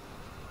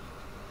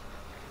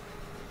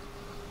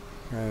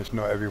 And it's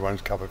not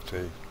everyone's cup of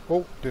tea.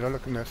 Oh, did I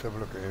look in there? Let's have a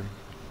look at him.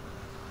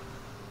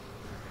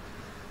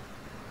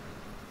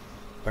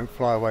 Don't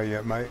fly away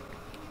yet, mate.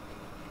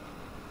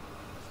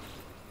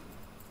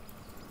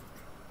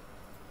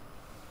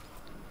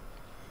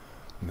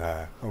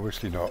 Nah,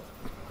 obviously not.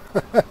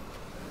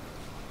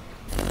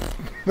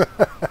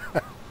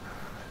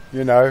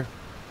 You know,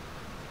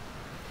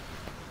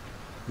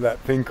 that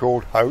thing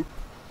called hope.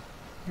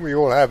 We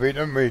all have it,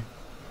 don't we?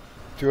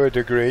 To a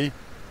degree.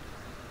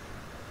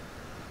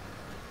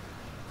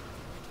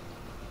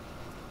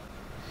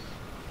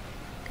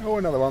 Oh,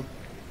 another one.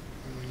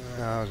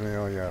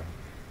 Oh yeah.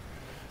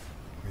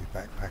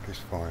 My backpack is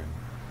fine.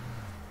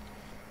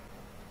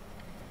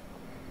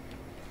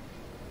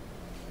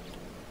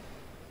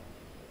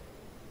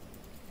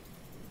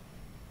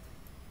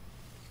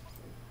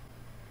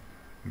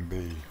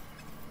 B.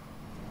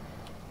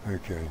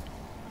 Okay.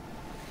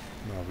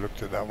 I've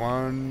looked at that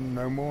one.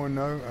 No more?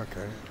 No?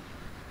 Okay.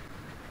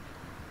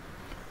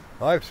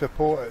 Life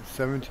support at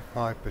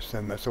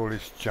 75%. That's all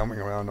this jumping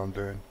around I'm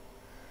doing.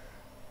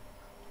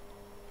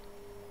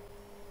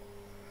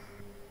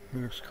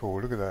 It looks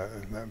cool. Look at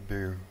that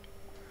view.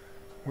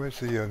 Where's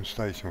the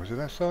station? Was it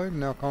that side?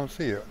 No, I can't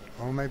see it.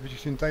 Or maybe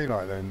just in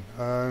daylight then.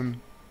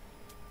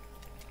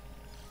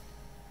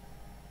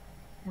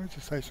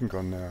 Where's the station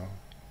gone now?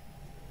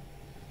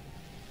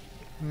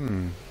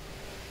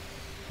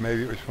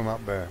 Maybe it was from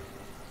up there.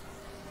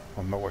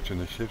 I'm not watching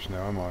the ships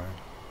now, am I?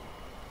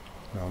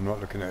 No, I'm not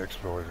looking at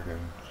Explorers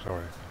again.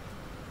 Sorry.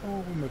 Oh,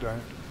 what am I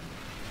doing?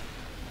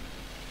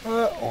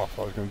 Oh, I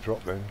thought I was going to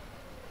drop then.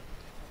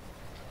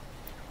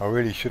 I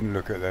really shouldn't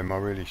look at them. I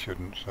really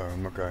shouldn't, so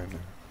I'm not going to.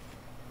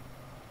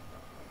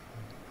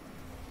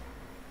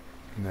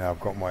 Now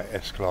I've got my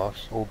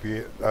S-Class,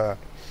 albeit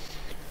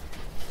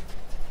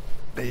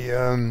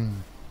the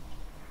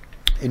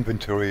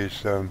inventory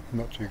is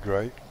not too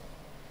great.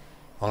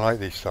 I like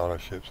these style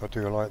of ships, I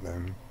do like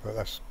them, but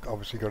that's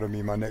obviously got to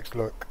be my next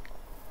look.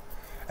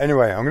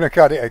 Anyway, I'm going to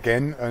cut it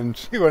again and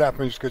see what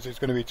happens, because it's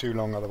going to be too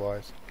long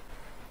otherwise.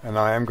 And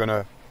I am going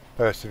to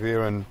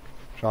persevere and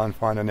try and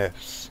find an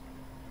S.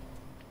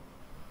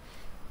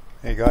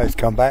 Hey guys,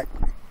 come back.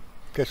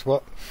 Guess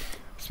what?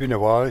 It's been a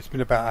while, it's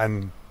been about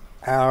an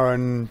hour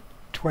and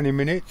 20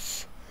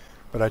 minutes,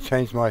 but I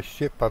changed my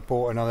ship. I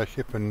bought another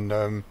ship and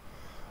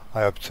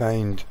I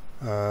obtained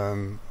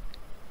hold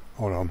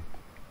on,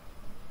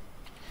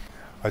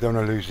 I don't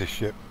want to lose this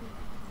ship,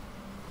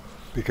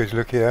 because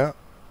look here,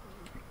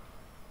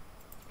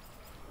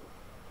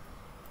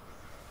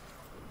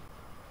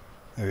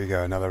 there we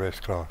go, another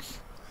S-Class.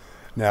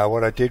 Now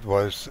what I did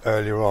was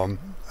earlier on,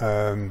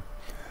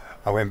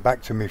 I went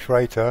back to my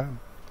freighter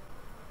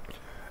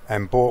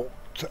and bought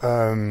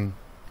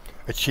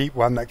a cheap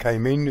one that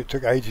came in. It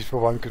took ages for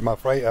one because my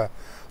freighter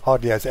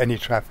hardly has any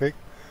traffic.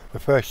 The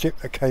first ship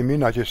that came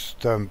in I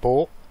just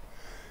bought,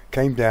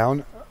 came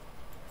down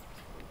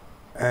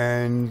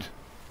and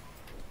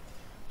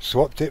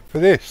swapped it for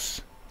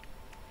this,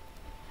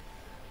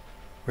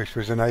 which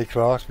was an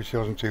A-Class, which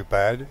wasn't too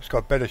bad. It's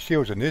got better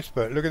shields than this,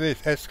 but look at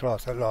this,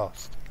 S-Class at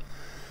last.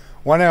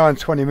 1 hour and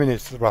 20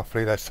 minutes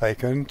roughly that's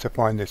taken to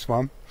find this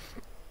one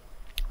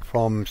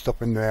from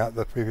stopping out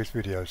the previous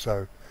video.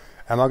 So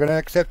am I going to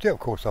accept it? Of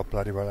course I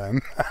bloody well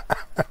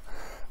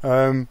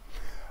am.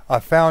 I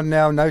found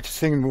now,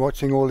 noticing and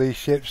watching all these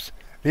ships,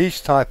 these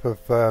type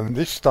of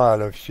this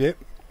style of ship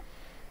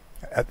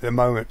at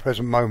the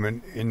present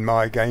moment in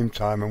my game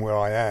time and where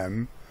I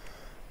am,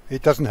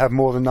 it doesn't have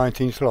more than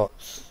 19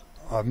 slots.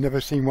 I've never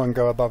seen one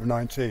go above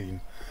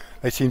 19.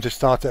 They seem to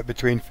start at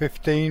between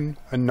 15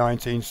 and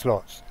 19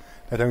 slots.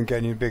 They don't get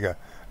any bigger.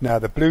 Now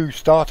the blue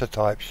starter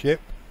type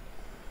ship,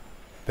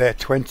 they're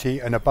 20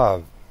 and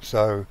above.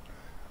 So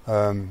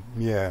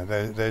yeah,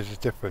 there's a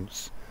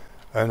difference,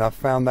 and I've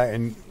found that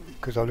in,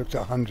 because I looked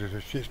at hundreds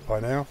of ships by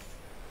now,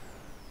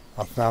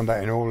 I've found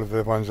that in all of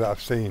the ones that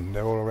I've seen,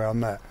 they're all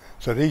around that.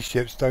 So these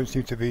ships don't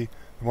seem to be,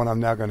 the one I'm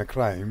now going to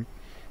claim,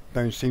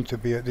 don't seem to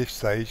be at this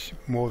stage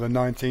more than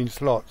 19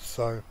 slots.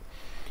 So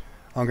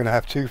I'm going to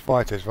have two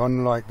fighters,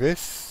 one like this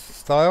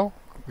style,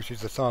 which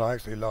is the style I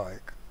actually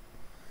like,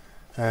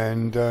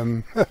 and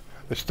the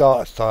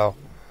starter style.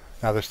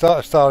 Now the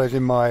starter style is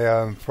in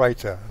my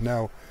freighter.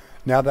 Now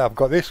that I've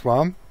got this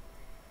one,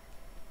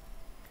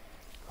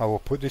 I will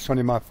put this one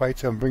in my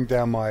freighter and bring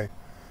down my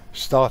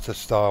starter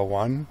style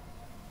one,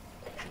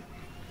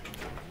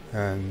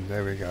 and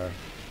there we go,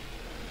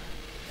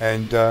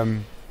 and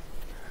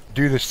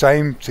do the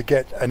same to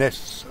get an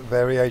S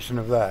variation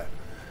of that,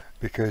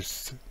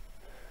 because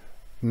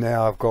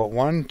now I've got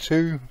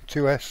two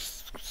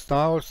S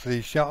styles,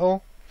 the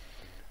shuttle,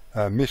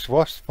 Miss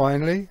Wasp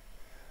finally,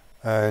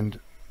 and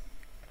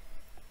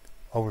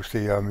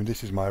obviously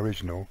this is my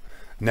original.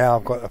 Now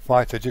I've got a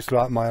fighter just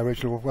like my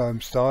original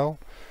style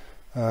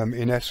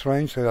in S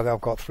range, so that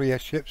I've got 3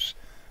 S ships.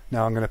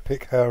 Now I'm going to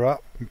pick her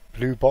up,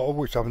 Blue Bottle,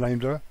 which I've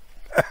named her,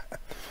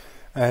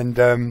 and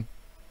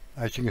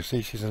as you can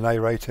see she's an A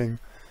rating.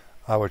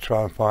 I will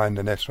try and find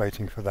an S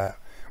rating for that,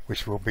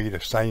 which will be the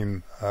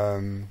same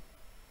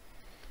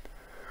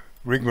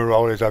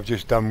rigmarole as I've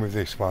just done with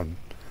this one.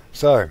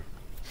 So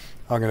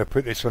I'm going to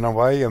put this one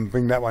away and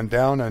bring that one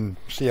down and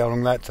see how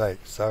long that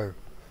takes. So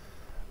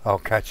I'll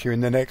catch you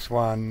in the next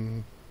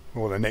one,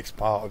 or the next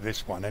part of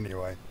this one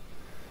anyway.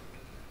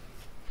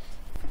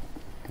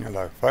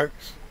 Hello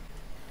folks,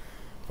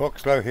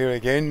 Foxlow here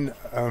again.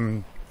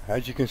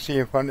 As you can see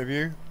in front of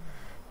you,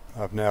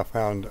 I've now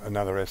found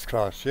another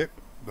S-Class ship,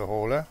 the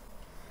Hauler.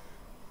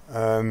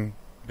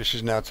 This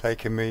has now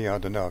taken me, I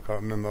don't know, I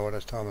can't remember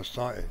what time I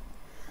started.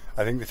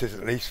 I think this is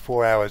at least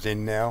 4 hours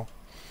in now.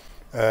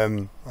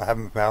 I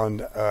haven't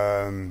found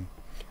an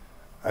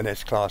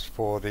S-Class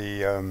for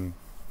the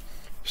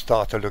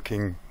starter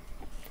looking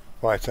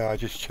fighter. I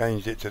just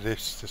changed it to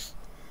this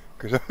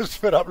because I was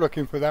fed up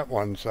looking for that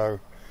one. So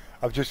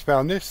I've just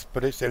found this,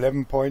 but it's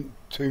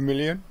 11.2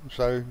 million.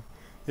 So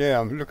yeah,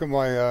 I'm looking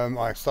at my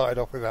I started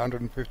off with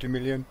 150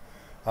 million.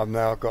 I've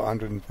now got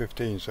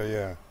 115. So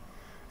yeah,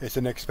 it's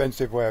an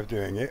expensive way of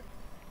doing it.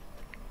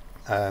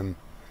 But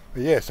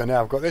yeah, so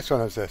now I've got this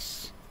one as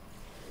this.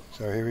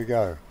 So here we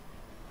go.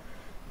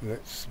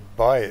 Let's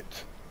buy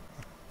it.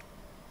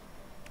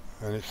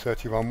 And it's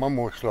 31, one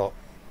more slot.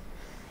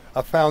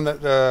 I found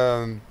that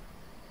the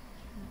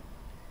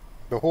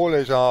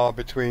haulers are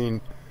between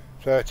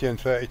 30 and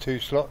 32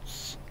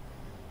 slots.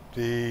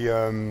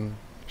 The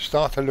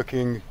starter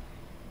looking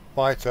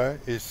fighter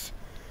is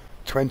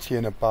 20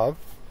 and above,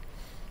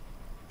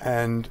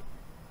 and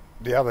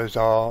the others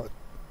are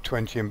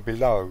 20 and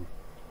below.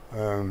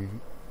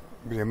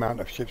 With the amount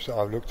of ships that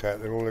I've looked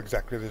at, they're all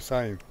exactly the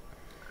same.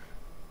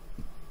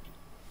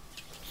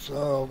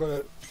 So I've got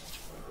to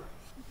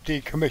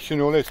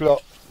decommission all this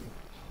lot,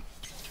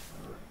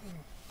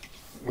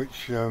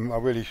 which I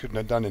really shouldn't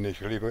have done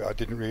initially, but I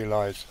didn't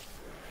realise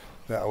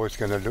that I was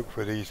going to look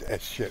for these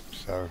S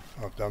ships, so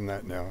I've done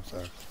that now,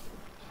 so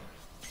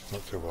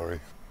not to worry.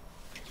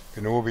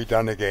 Can all be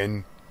done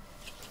again.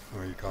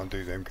 Oh, you can't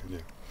do them, can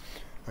you?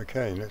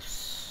 Okay,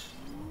 let's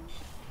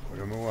put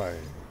them away.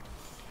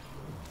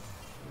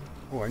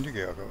 Oh, and you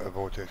get a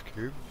vortex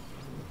cube.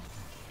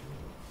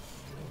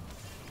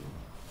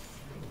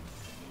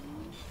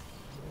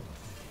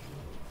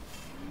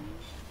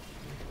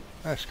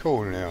 That's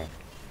cool now.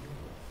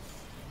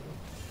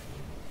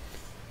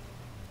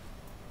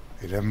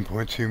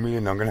 11.2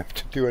 million. I'm going to have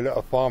to do a lot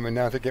of farming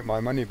now to get my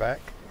money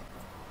back.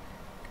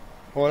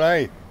 Well,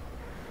 hey.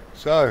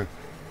 So,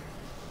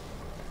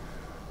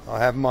 I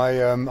have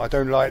my, I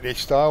don't like this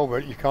style,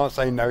 but you can't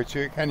say no to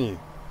it, can you?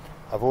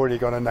 I've already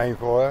got a name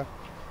for her.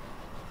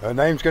 Her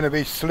name's going to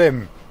be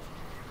Slim.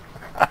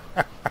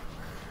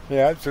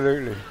 Yeah,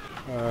 absolutely.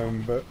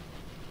 But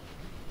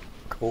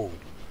cool.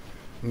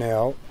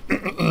 Now,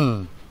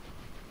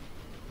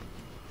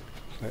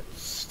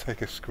 let's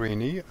take a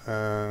screeny.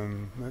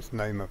 Let's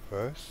name her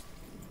first.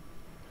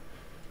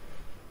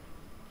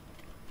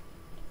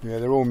 Yeah,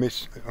 they're all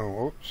Miss.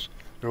 Oh, oops.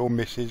 They're all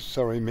Misses.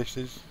 Sorry,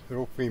 Misses. They're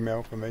all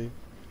female for me.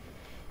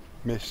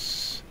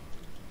 Miss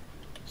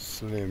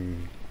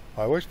Slim.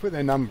 I always put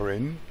their number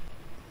in.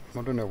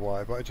 I don't know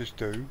why, but I just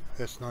do.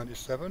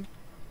 S97.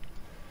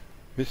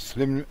 Miss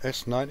Slim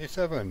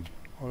S97.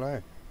 All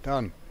right,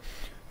 done.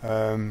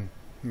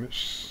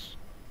 Let's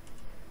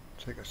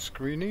take a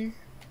screeny.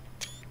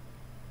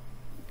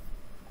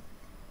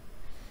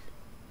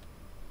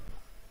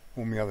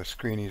 All my other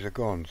screenies are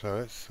gone, so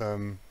let's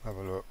have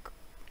a look.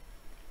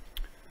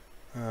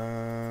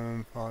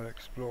 Hauler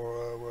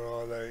Explorer, where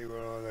are they?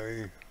 Where are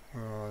they?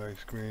 Where are they,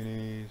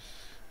 screenies?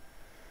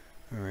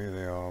 Oh, here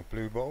they are.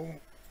 Blue Bottle.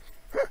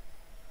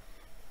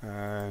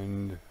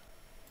 And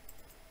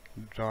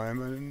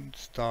Diamond,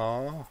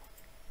 Star,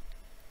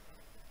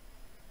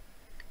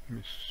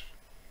 Miss,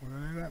 what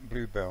are they, that?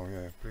 Bluebell,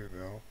 yeah,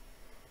 Bluebell.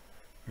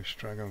 Miss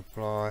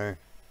Dragonfly.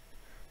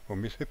 Well,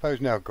 Miss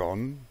Hippo's now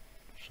gone,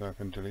 so I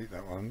can delete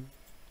that one.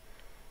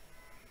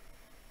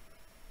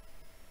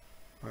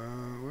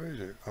 Where is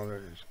it? Oh, there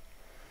it is.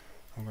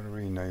 I'm going to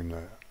rename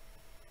that.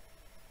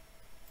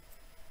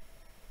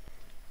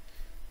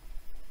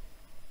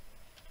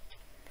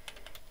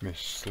 Miss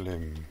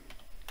Slim.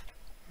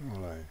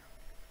 Olay.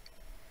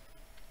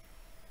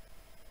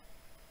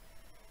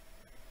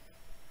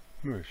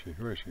 Where is she?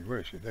 Where is she? Where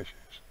is she? There she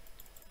is.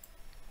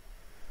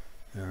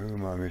 Now, who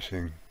am I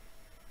missing?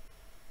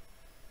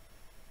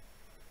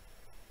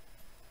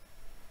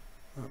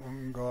 That one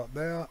can go up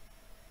there.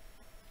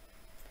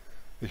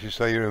 This is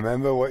so you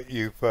remember what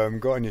you've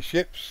got on your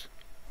ships.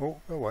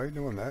 Oh, go away,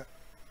 don't want that.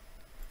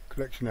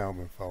 Collection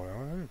album folder.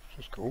 Oh,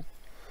 that's cool.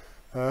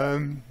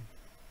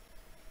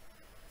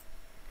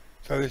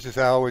 So this is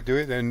how I would do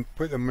it. Then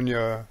put them on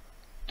your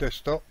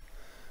desktop,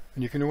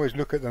 and you can always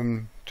look at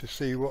them to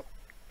see what's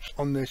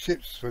on their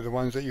ships for the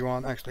ones that you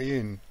aren't actually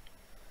in.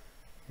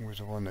 Where's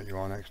the one that you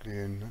aren't actually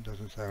in? That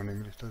doesn't say on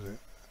English, does it?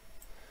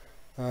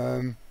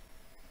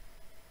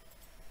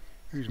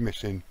 Who's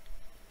missing?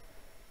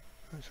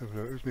 Let's have a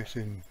look. Who's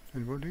missing?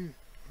 Anybody?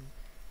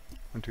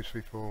 1, 2,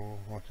 3, 4,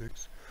 5,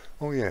 6.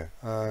 Oh yeah.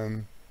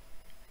 Yeah,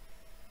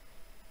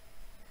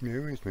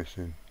 who is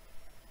missing?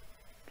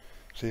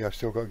 See, I've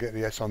still got to get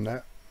the S on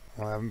that.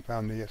 I haven't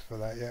found the S for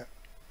that yet.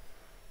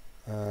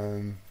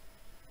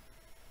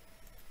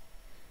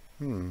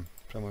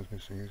 Someone's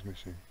missing. Who's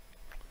missing?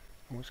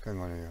 Oh, what's going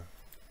on here?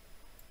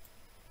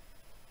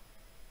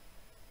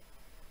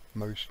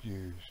 Most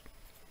used.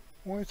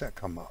 Why has that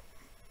come up?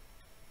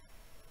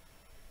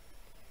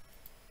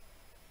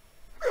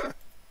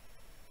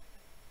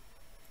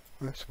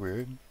 That's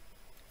weird.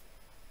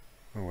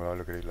 Oh well, I'll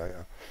look at it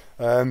later.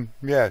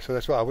 Yeah, so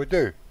that's what I would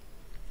do.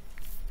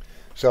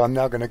 So I'm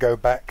now going to go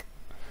back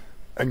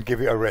and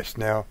give it a rest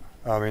now.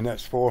 I mean,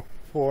 that's 4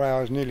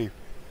 hours nearly.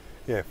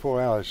 Yeah,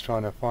 4 hours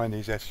trying to find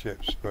these S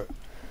ships. But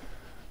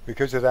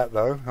because of that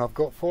though, I've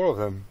got 4 of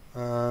them,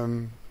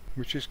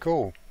 which is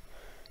cool.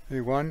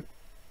 1,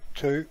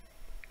 2,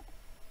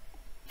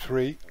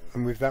 3,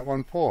 and with that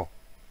one 4.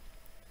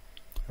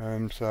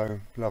 So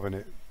loving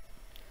it.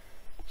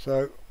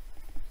 So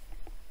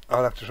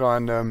I'll have to try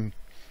and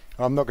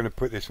I'm not going to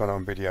put this one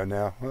on video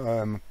now.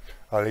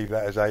 I'll leave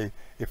that as a,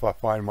 if I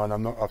find one.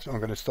 I'm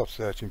going to stop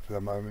searching for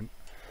the moment.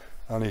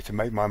 I need to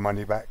make my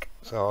money back,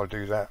 so I'll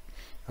do that,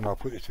 and I'll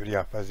put this video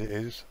up as it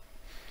is.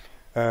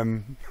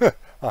 I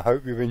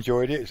hope you've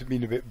enjoyed it. It's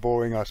been a bit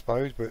boring, I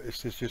suppose, but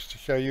it's just to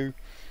show you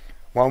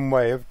one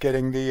way of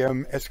getting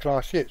the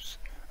S-class ships,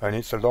 and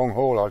it's a long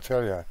haul, I'll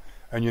tell you,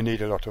 and you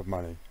need a lot of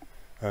money.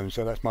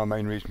 So that's my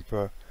main reason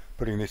for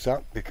putting this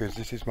up, because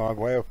this is my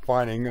way of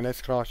finding an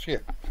S-class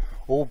ship.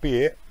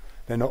 albeit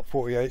they're not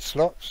 48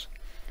 slots,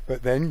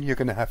 but then you're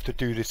going to have to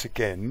do this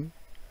again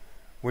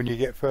when you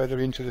get further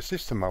into the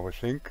system, I would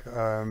think,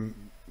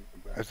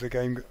 as the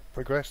game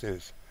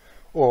progresses.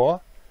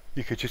 Or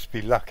you could just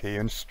be lucky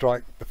and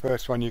strike the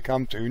first one you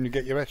come to and you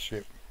get your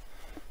S-ship.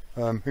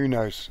 Who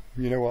knows?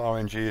 You know what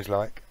RNG is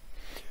like.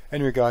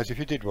 Anyway guys, if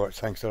you did watch,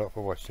 thanks a lot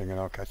for watching, and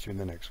I'll catch you in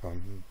the next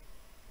one.